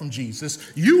dialect from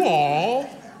Jesus, you all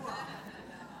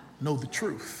know the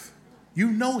truth. You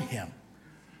know him.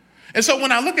 And so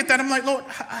when I look at that, I'm like, Lord,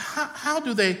 how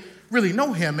do they really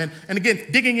know him? And again,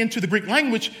 digging into the Greek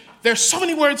language, there's so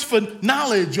many words for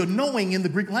knowledge or knowing in the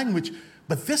Greek language.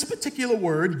 But this particular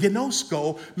word,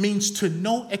 gnosko, means to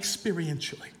know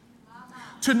experientially.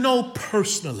 To know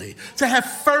personally, to have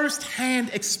firsthand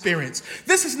experience.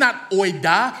 This is not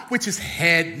oida, which is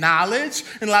head knowledge.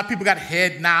 And a lot of people got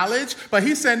head knowledge. But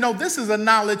he said, no, this is a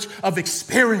knowledge of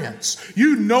experience.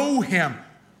 You know him.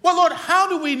 Well, Lord, how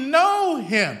do we know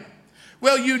him?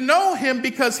 Well, you know him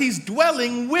because he's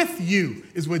dwelling with you,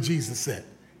 is what Jesus said.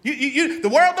 The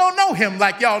world don't know him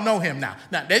like y'all know him now.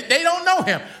 Now, they don't know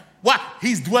him. Why?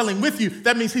 He's dwelling with you.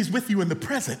 That means he's with you in the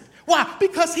present. Why?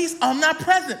 Because he's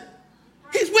omnipresent.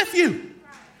 He's with you.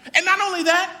 And not only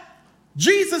that,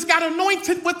 Jesus got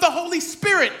anointed with the Holy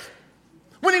Spirit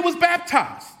when he was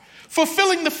baptized,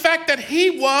 fulfilling the fact that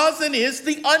he was and is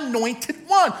the anointed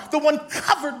one, the one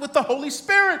covered with the Holy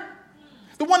Spirit,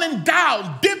 the one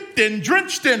endowed, dipped in,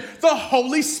 drenched in the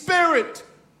Holy Spirit.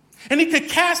 And he could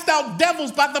cast out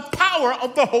devils by the power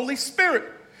of the Holy Spirit.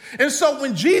 And so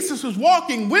when Jesus was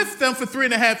walking with them for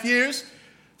 3.5 years,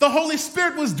 the Holy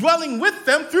Spirit was dwelling with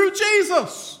them through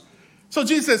Jesus. So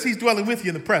Jesus says he's dwelling with you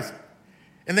in the present.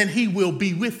 And then he will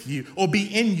be with you, or be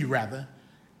in you rather,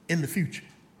 in the future.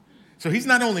 So he's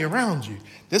not only around you,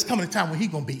 there's coming a time when he's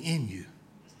going to be in you.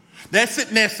 They're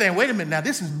sitting there saying, wait a minute, now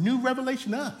this is new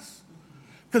revelation to us.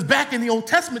 Because back in the Old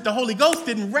Testament, the Holy Ghost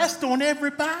didn't rest on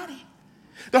everybody.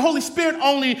 The Holy Spirit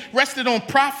only rested on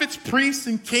prophets, priests,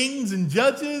 and kings and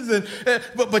judges.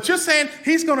 But you're saying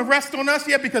he's going to rest on us?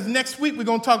 Yeah, because next week we're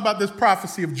going to talk about this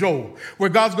prophecy of Joel,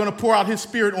 where God's going to pour out his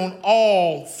Spirit on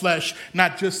all flesh,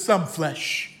 not just some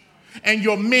flesh. And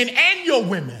your men and your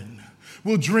women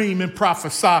will dream and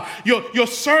prophesy. Your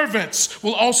servants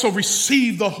will also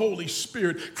receive the Holy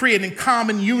Spirit, creating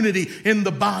common unity in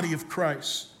the body of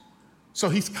Christ. So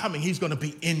he's coming. He's going to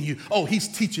be in you. Oh, he's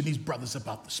teaching these brothers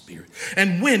about the Spirit.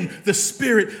 And when the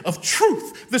Spirit of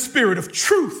truth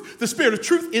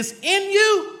is in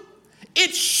you,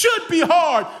 it should be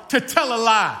hard to tell a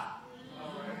lie.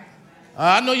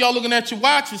 I know y'all looking at your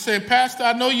watch and saying, Pastor,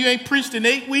 I know you ain't preached in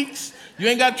 8 weeks. You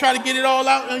ain't got to try to get it all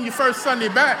out on your first Sunday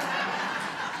back.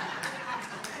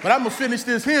 But I'm going to finish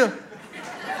this here.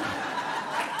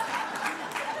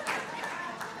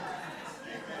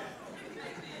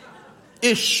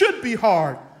 It should be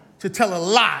hard to tell a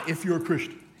lie if you're a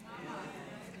Christian.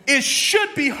 It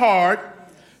should be hard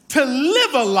to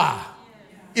live a lie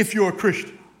if you're a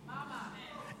Christian.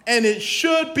 And it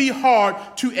should be hard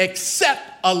to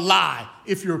accept a lie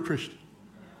if you're a Christian.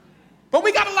 But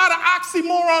we got a lot of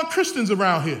oxymoron Christians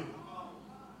around here.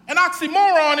 An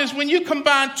oxymoron is when you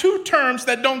combine two terms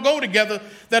that don't go together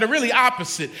that are really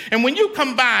opposite. And when you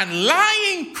combine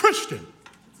lying Christian,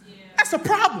 that's a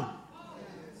problem.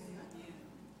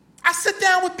 I sit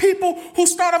down with people who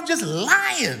start off just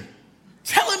lying,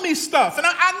 telling me stuff, and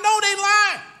I know they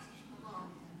lying.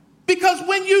 Because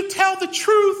when you tell the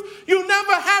truth, you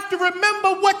never have to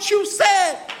remember what you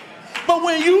said. But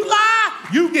when you lie,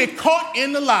 you get caught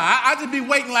in the lie. I just be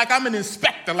waiting like I'm an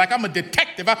inspector, like I'm a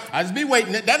detective. I just be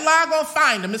waiting. That lie going to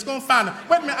find them. It's going to find them.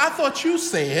 Wait a minute, I thought you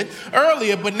said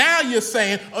earlier, but now you're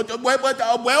saying,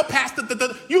 well, Pastor,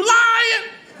 you lying.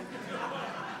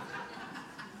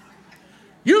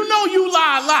 You know you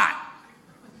lie a lot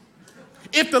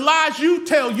if the lies you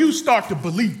tell you start to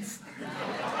believe.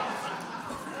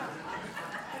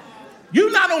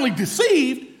 You not only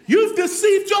deceived, you've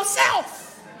deceived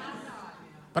yourself.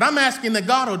 But I'm asking that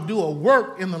God will do a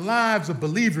work in the lives of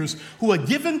believers who are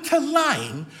given to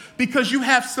lying because you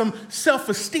have some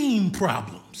self-esteem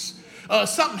problems.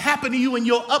 Something happened to you in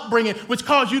your upbringing which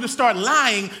caused you to start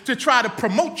lying to try to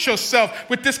promote yourself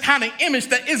with this kind of image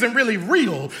that isn't really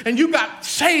real. And you got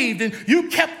saved and you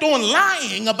kept on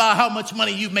lying about how much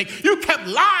money you make. You kept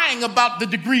lying about the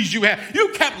degrees you have. You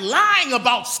kept lying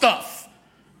about stuff.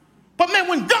 But man,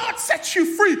 when God sets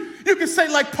you free, you can say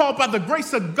like Paul, by the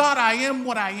grace of God, I am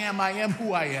what I am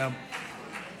who I am.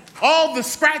 All the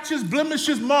scratches,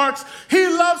 blemishes, marks, he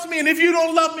loves me, and if you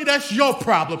don't love me, that's your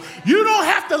problem. You don't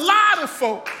have to lie to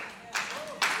folk.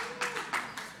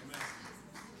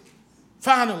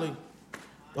 Finally,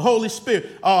 the Holy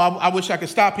Spirit. Oh, I wish I could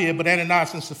stop here, but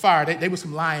Ananias and Sapphira, they were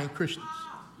some lying Christians.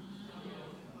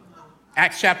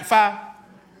 Acts chapter 5,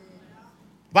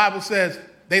 the Bible says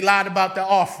they lied about their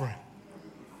offering.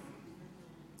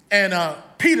 And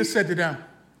Peter said to them,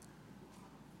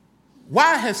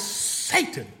 why has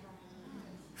Satan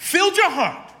filled your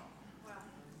heart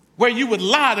where you would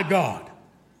lie to God?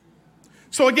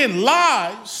 So again,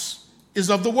 lies is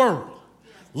of the world.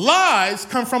 Lies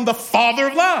come from the father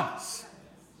of lies.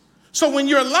 So when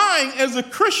you're lying as a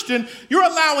Christian, you're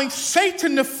allowing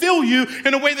Satan to fill you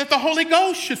in a way that the Holy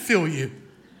Ghost should fill you.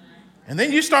 And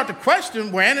then you start to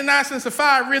question, were Ananias and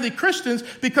Sapphira really Christians?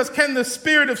 Because can the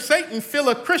spirit of Satan fill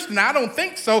a Christian? I don't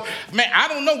think so. Man, I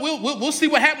don't know. We'll see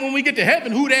what happens when we get to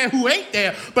heaven, who there, who ain't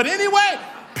there. But anyway,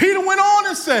 Peter went on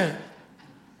and said,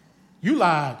 you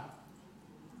lied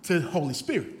to the Holy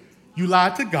Spirit. You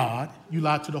lied to God. You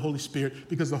lied to the Holy Spirit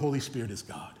because the Holy Spirit is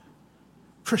God.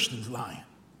 Christians lying.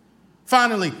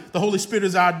 Finally, the Holy Spirit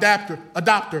is our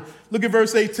adopter. Look at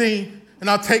verse 18. And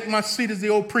I'll take my seat, as the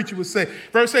old preacher would say.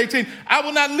 Verse 18, I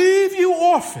will not leave you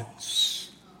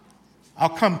orphans. I'll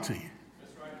come to you.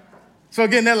 So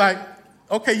again, they're like,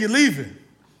 okay, you're leaving.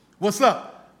 What's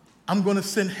up? I'm going to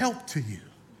send help to you.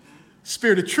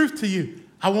 Spirit of truth to you.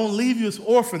 I won't leave you as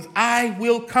orphans. I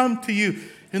will come to you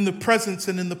in the presence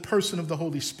and in the person of the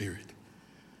Holy Spirit.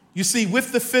 You see,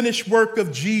 with the finished work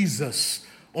of Jesus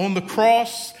on the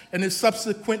cross and his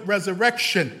subsequent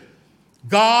resurrection,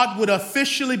 God would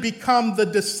officially become the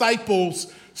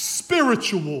disciples'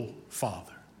 spiritual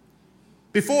father.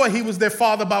 Before, he was their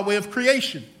father by way of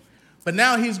creation, but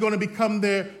now he's going to become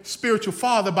their spiritual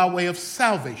father by way of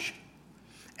salvation.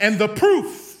 And the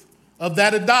proof of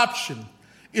that adoption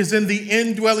is in the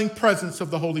indwelling presence of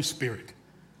the Holy Spirit.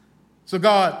 So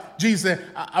Jesus said,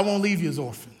 I won't leave you as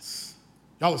orphans.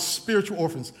 Y'all are spiritual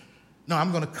orphans. No,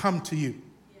 I'm going to come to you.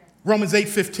 Yeah. Romans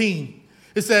 8:15,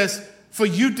 it says, for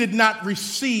you did not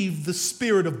receive the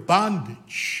spirit of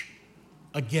bondage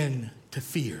again to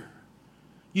fear.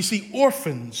 You see,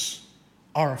 orphans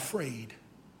are afraid.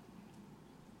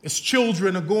 As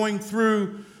children are going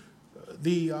through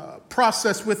the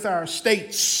process with our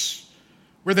states,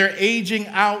 where they're aging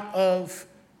out of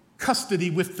custody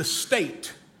with the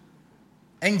state,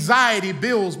 anxiety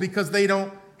builds because they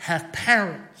don't have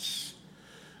parents.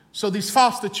 So these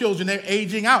foster children, they're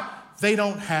aging out. They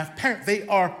don't have parents. They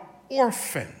are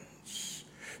orphans.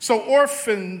 So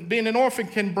being an orphan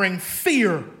can bring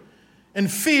fear, and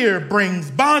fear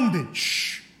brings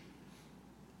bondage.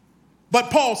 But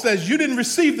Paul says, you didn't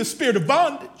receive the spirit of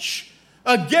bondage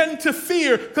again to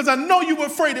fear, because I know you were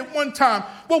afraid at one time.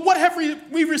 Well, what have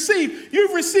we received?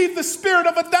 You've received the spirit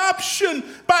of adoption,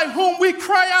 by whom we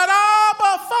cry out,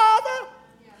 Abba, Father.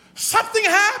 Yeah. Something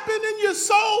happened in your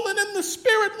soul and in the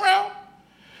spirit realm,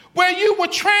 where you were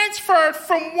transferred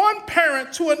from one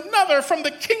parent to another, from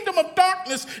the kingdom of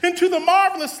darkness into the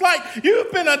marvelous light.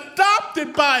 You've been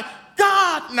adopted by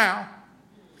God now.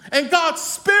 And God's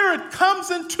Spirit comes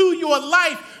into your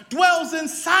life, dwells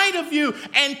inside of you,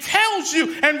 and tells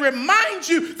you and reminds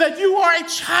you that you are a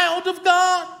child of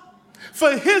God.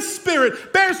 For his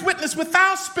Spirit bears witness with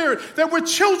our spirit that we're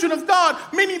children of God,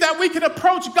 meaning that we can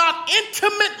approach God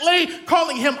intimately,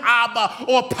 calling him Abba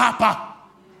or Papa.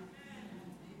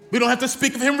 We don't have to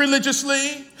speak of him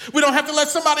religiously. We don't have to let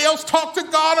somebody else talk to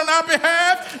God on our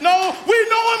behalf. No, we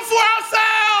know him for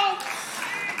ourselves.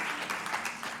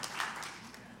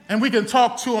 And we can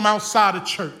talk to him outside of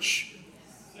church.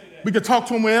 We can talk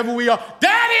to him wherever we are.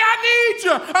 Daddy, I need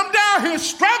you. I'm down here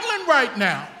struggling right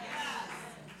now.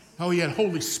 Oh, yeah, the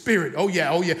Holy Spirit. Oh,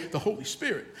 yeah, the Holy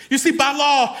Spirit. You see, by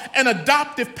law, an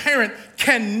adoptive parent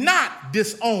cannot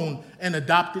disown an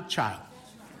adopted child.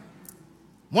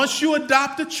 Once you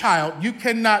adopt a child, you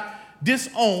cannot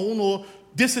disown or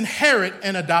disinherit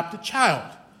an adopted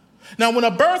child. Now, when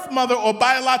a birth mother or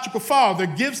biological father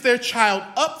gives their child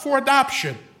up for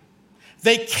adoption,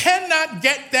 they cannot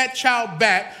get that child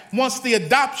back once the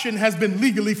adoption has been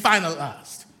legally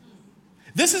finalized.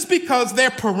 This is because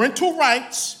their parental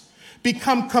rights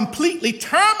become completely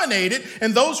terminated,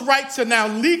 and those rights are now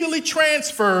legally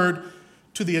transferred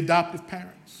to the adoptive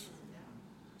parents.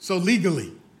 So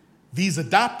legally, these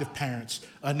adoptive parents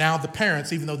are now the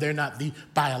parents, even though they're not the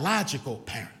biological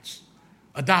parents.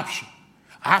 Adoption.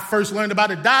 I first learned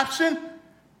about adoption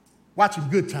watching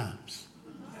Good Times.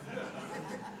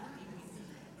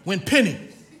 When Penny,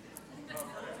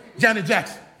 Janet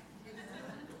Jackson,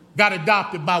 got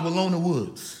adopted by Willona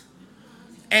Woods.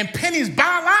 And Penny's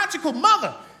biological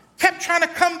mother kept trying to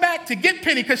come back to get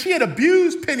Penny because she had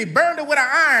abused Penny, burned her with an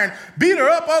iron, beat her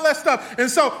up, all that stuff.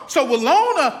 And so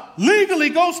Willona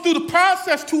legally goes through the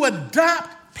process to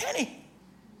adopt Penny.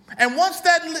 And once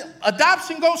that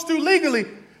adoption goes through legally,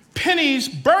 Penny's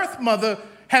birth mother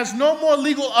has no more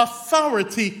legal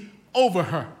authority over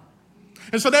her.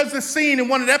 And so there's this scene in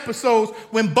one of the episodes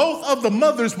when both of the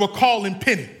mothers were calling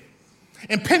Penny.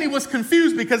 And Penny was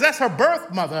confused because that's her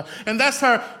birth mother and that's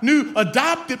her new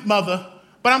adopted mother.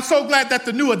 But I'm so glad that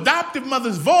the new adoptive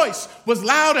mother's voice was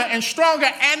louder and stronger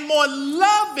and more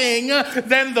loving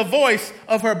than the voice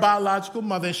of her biological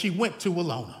mother. And she went to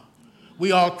Willona.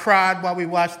 We all cried while we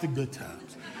watched the Good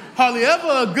Times. Hardly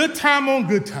ever a good time on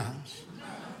Good Times.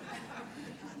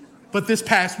 But this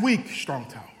past week, Strong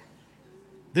Tower,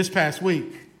 this past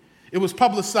week, it was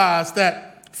publicized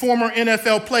that former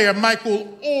NFL player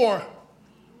Michael Oher,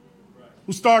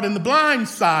 who starred in The Blind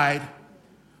Side,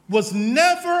 was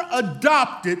never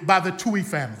adopted by the Tuohy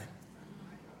family,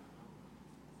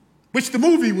 which the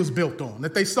movie was built on.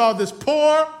 That they saw this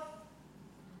poor,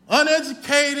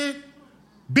 uneducated,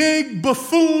 big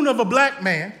buffoon of a black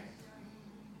man,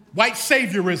 white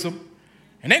saviorism,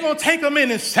 and they're going to take him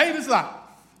in and save his life.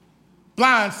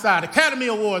 Blindside, Academy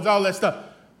Awards, all that stuff.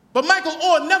 But Michael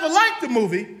Oher never liked the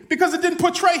movie because it didn't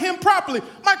portray him properly.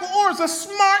 Michael Oher is a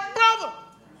smart brother,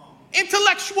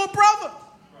 intellectual brother.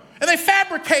 And they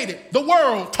fabricated the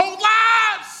world, told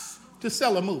lies to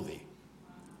sell a movie.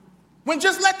 When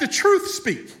just let the truth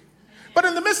speak. But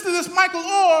in the midst of this, Michael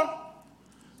Oher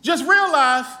just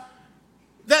realized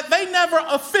that they never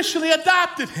officially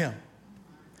adopted him.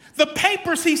 The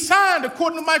papers he signed,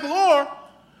 according to Michael Oher,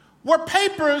 were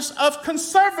papers of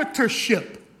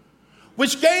conservatorship,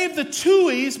 which gave the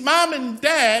Tuohys, mom and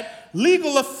dad,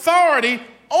 legal authority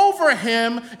over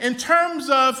him in terms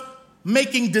of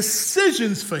making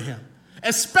decisions for him,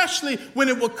 especially when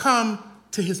it would come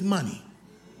to his money.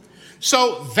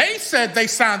 So they said they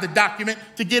signed the document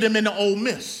to get him into Ole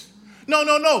Miss.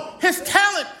 No. His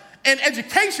talent and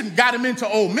education got him into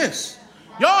Ole Miss.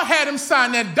 Y'all had him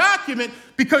sign that document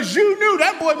because you knew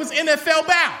that boy was NFL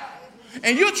bound.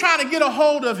 And you're trying to get a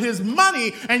hold of his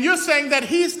money, and you're saying that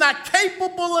he's not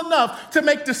capable enough to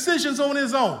make decisions on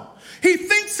his own. He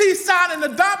thinks he's signing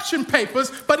adoption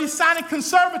papers, but he's signing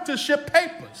conservatorship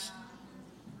papers.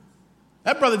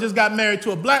 That brother just got married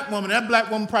to a black woman. That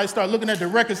black woman probably started looking at the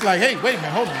records like, hey, wait a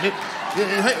minute, hold on. Hey,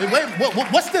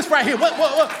 what's this right here?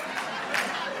 What?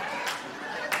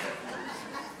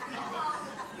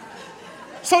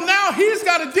 So now he's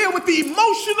got to deal with the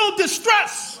emotional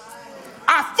distress.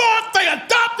 I thought they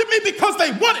adopted me because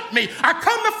they wanted me. I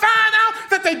come to find out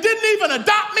that they didn't even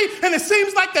adopt me, and it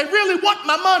seems like they really want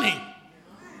my money.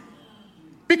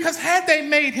 Because had they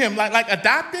made him, like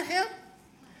adopted him,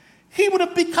 he would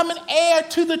have become an heir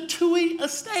to the Tuohy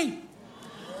estate.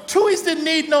 Tuohys didn't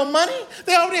need no money.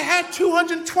 They already had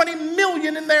 $220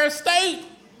 million in their estate.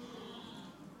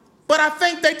 But I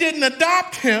think they didn't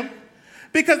adopt him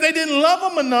because they didn't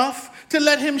love him enough to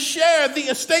let him share the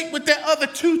estate with their other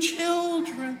two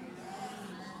children.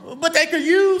 But they could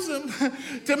use him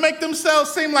to make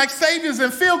themselves seem like saviors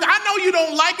and feel good. I know you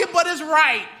don't like it, but it's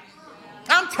right.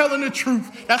 I'm telling the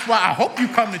truth. That's why I hope you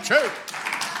come to church.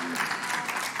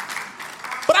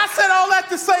 But I said all that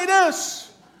to say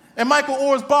this. And Michael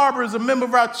Oher's barber is a member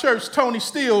of our church, Tony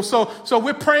Steele. So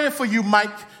we're praying for you,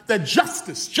 Mike, that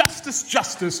justice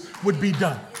would be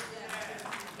done.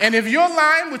 And if you're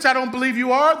lying, which I don't believe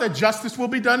you are, that justice will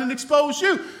be done and expose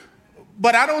you.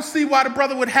 But I don't see why the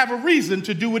brother would have a reason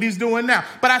to do what he's doing now.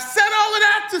 But I said all of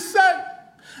that to say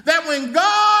that when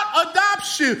God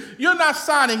adopts you, you're not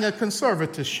signing a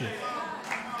conservatorship.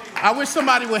 I wish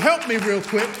somebody would help me real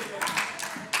quick.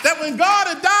 That when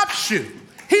God adopts you,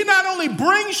 he not only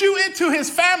brings you into his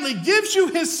family, gives you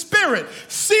his spirit,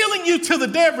 sealing you to the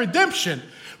day of redemption,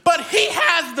 but he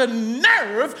has the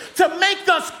nerve to make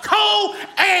us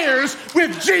co-heirs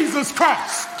with Jesus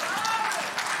Christ.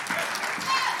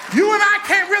 You and I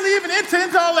can't really even enter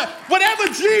into all that.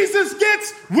 Whatever Jesus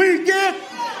gets, we get.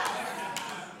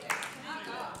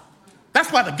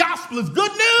 That's why the gospel is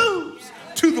good news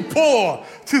to the poor,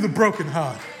 to the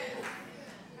brokenhearted.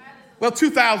 Well,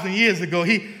 2,000 years ago,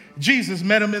 Jesus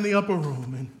met him in the upper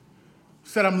room and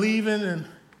said, I'm leaving,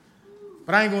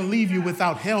 but I ain't going to leave you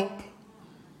without help.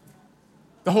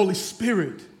 The Holy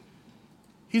Spirit,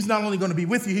 he's not only going to be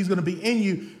with you, he's going to be in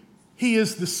you. He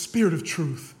is the Spirit of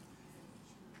truth.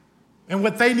 And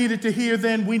what they needed to hear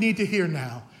then, we need to hear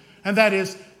now. And that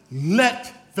is,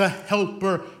 let the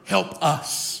helper help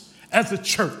us as a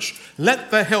church.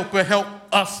 Let the helper help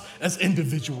us as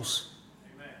individuals.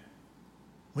 Amen.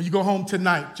 When you go home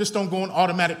tonight, just don't go on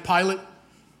automatic pilot.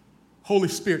 Holy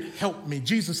Spirit, help me.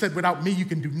 Jesus said, without me, you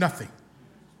can do nothing.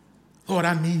 Lord,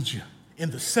 I need you. In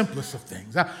the simplest of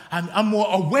things. I'm more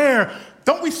aware.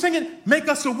 Don't we sing it? Make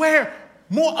us aware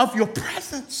more of your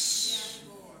presence.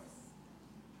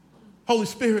 Holy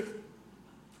Spirit,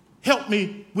 help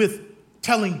me with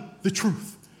telling the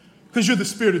truth. Because you're the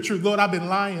Spirit of truth. Lord, I've been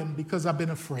lying because I've been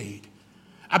afraid.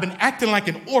 I've been acting like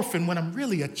an orphan when I'm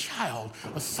really a child,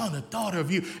 a son, a daughter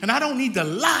of you. And I don't need to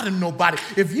lie to nobody.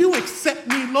 If you accept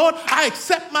me, Lord, I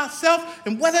accept myself.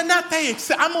 And whether or not they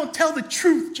accept, I'm going to tell the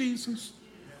truth, Jesus.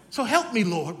 So help me,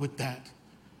 Lord, with that.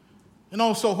 And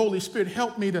also, Holy Spirit,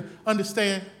 help me to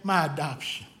understand my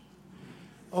adoption.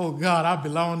 Oh, God, I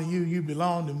belong to you. You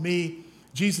belong to me.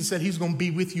 Jesus said he's going to be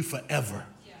with you forever.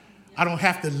 I don't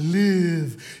have to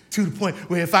live to the point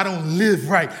where if I don't live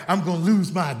right, I'm going to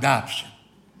lose my adoption.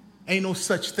 Ain't no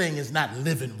such thing as not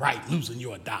living right, losing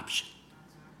your adoption.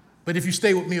 But if you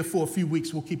stay with me for a few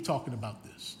weeks, we'll keep talking about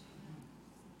this.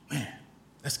 Man,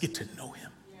 let's get to know him.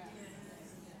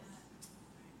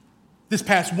 This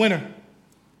past winter,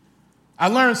 I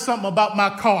learned something about my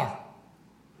car.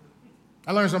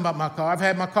 I've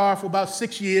had my car for about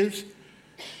 6 years,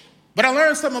 but I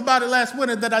learned something about it last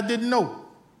winter that I didn't know.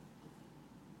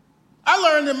 I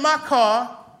learned that my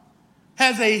car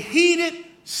has a heated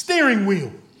steering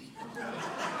wheel.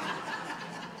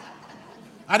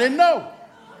 I didn't know.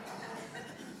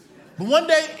 But one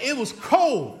day it was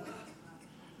cold.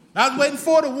 I was waiting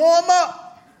for it to warm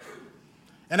up.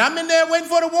 And I'm in there waiting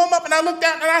for it to warm up, and I look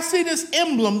down and I see this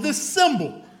emblem, this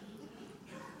symbol,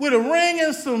 with a ring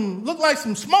and looked like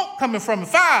some smoke coming from a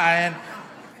fire. And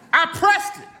I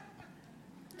pressed it.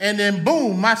 And then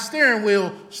boom, my steering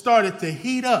wheel started to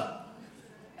heat up.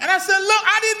 And I said, look,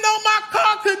 I didn't know my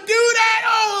car could do that.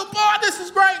 Oh, boy, this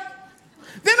is great.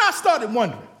 Then I started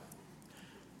wondering,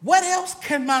 what else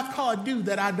can my car do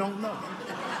that I don't know?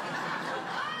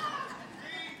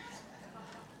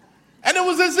 And it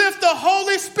was as if the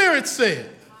Holy Spirit said,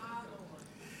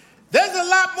 there's a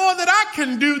lot more that I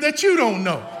can do that you don't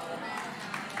know.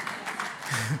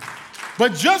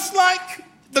 But just like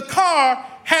the car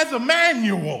has a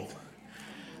manual,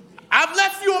 I've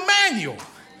left you a manual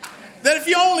that if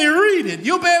you only read it,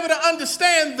 you'll be able to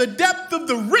understand the depth of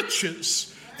the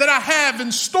riches that I have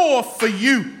in store for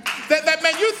you. That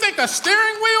man, you think a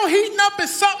steering wheel heating up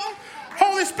is something?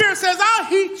 Holy Spirit says, I'll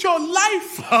heat your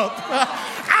life up.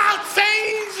 I'll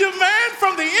change you, man,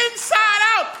 from the inside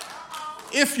out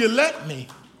if you let me.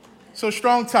 So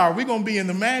Strong Tower, we're going to be in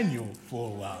the manual for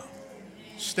a while.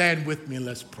 Stand with me and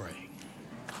let's pray.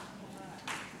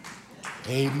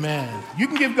 Amen. You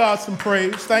can give God some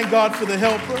praise. Thank God for the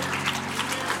helper,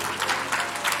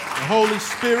 the Holy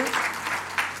Spirit.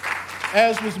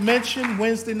 As was mentioned,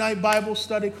 Wednesday night Bible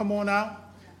study, come on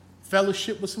out.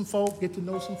 Fellowship with some folk, get to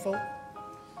know some folk.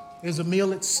 There's a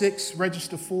meal at 6,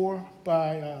 register for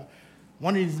by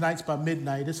one of these nights by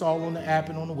midnight. It's all on the app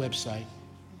and on the website.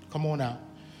 Come on out.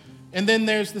 And then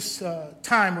there's this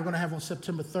time we're going to have on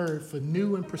September 3rd for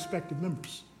new and prospective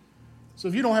members. So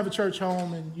if you don't have a church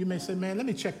home and you may say, man, let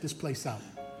me check this place out.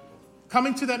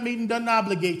 Coming to that meeting doesn't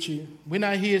obligate you. We're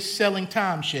not here selling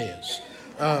timeshares.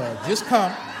 Just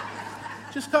come.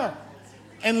 Just come.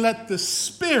 And let the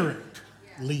Spirit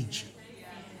lead you.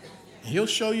 And He'll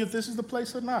show you if this is the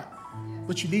place or not.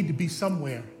 But you need to be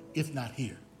somewhere, if not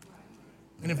here.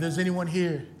 And if there's anyone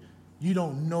here, you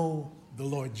don't know the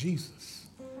Lord Jesus,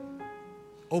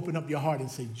 open up your heart and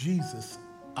say, Jesus,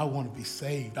 I want to be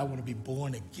saved. I want to be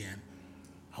born again.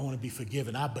 I want to be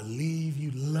forgiven. I believe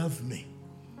you love me.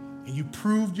 And you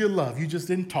proved your love. You just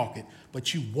didn't talk it,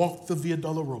 but you walked the Via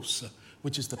Dolorosa,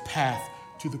 which is the path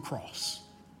to the cross.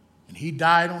 And He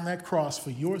died on that cross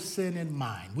for your sin and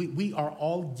mine. We are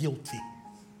all guilty.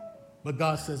 But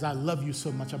God says, I love you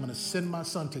so much, I'm going to send my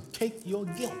Son to take your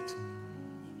guilt.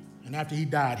 And after He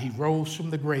died, He rose from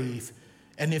the grave.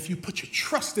 And if you put your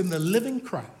trust in the living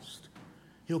Christ,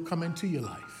 He'll come into your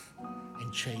life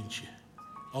and change you.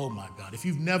 Oh, my God. If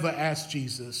you've never asked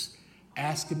Jesus,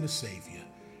 ask Him to save you.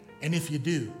 And if you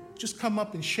do, just come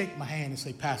up and shake my hand and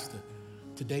say, Pastor,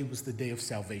 today was the day of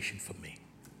salvation for me.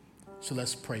 So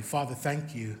let's pray. Father,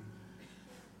 thank you,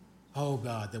 oh,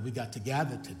 God, that we got to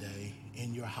gather today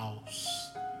in your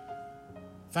house.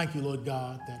 Thank you, Lord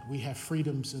God, that we have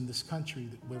freedoms in this country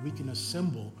where we can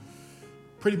assemble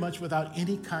pretty much without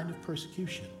any kind of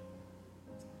persecution.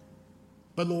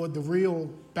 But, Lord, the real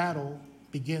battle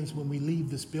begins when we leave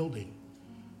this building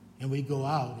and we go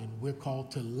out, and we're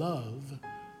called to love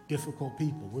difficult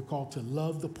people. We're called to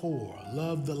love the poor,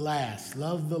 love the last,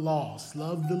 love the lost,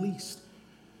 love the least.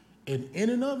 And in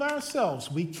and of ourselves,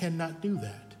 we cannot do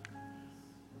that.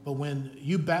 But when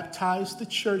you baptized the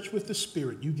church with the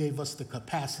Spirit, you gave us the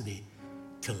capacity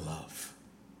to love.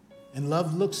 And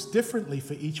love looks differently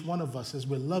for each one of us as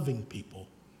we're loving people.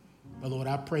 But Lord,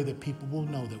 I pray that people will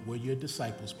know that we're your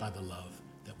disciples by the love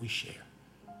that we share.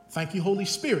 Thank you, Holy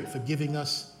Spirit, for giving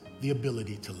us the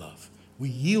ability to love. We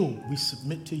yield, we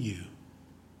submit to you.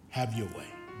 Have your way.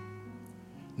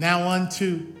 Now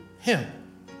unto Him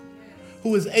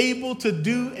who is able to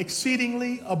do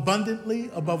exceedingly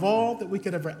abundantly above all that we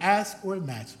could ever ask or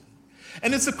imagine.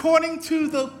 And it's according to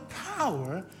the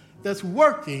power that's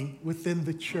working within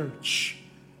the church.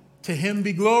 To Him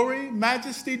be glory,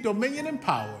 majesty, dominion, and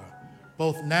power,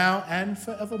 both now and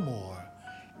forevermore.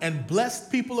 And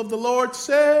blessed people of the Lord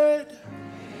said,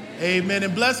 Amen.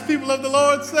 And blessed people of the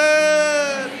Lord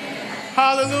said, Amen.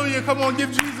 Hallelujah. Come on,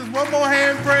 give Jesus one more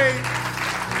hand praise.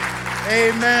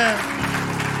 Amen.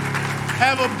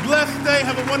 Have a blessed day.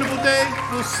 Have a wonderful day.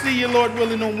 We'll see you, Lord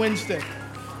willing, on Wednesday.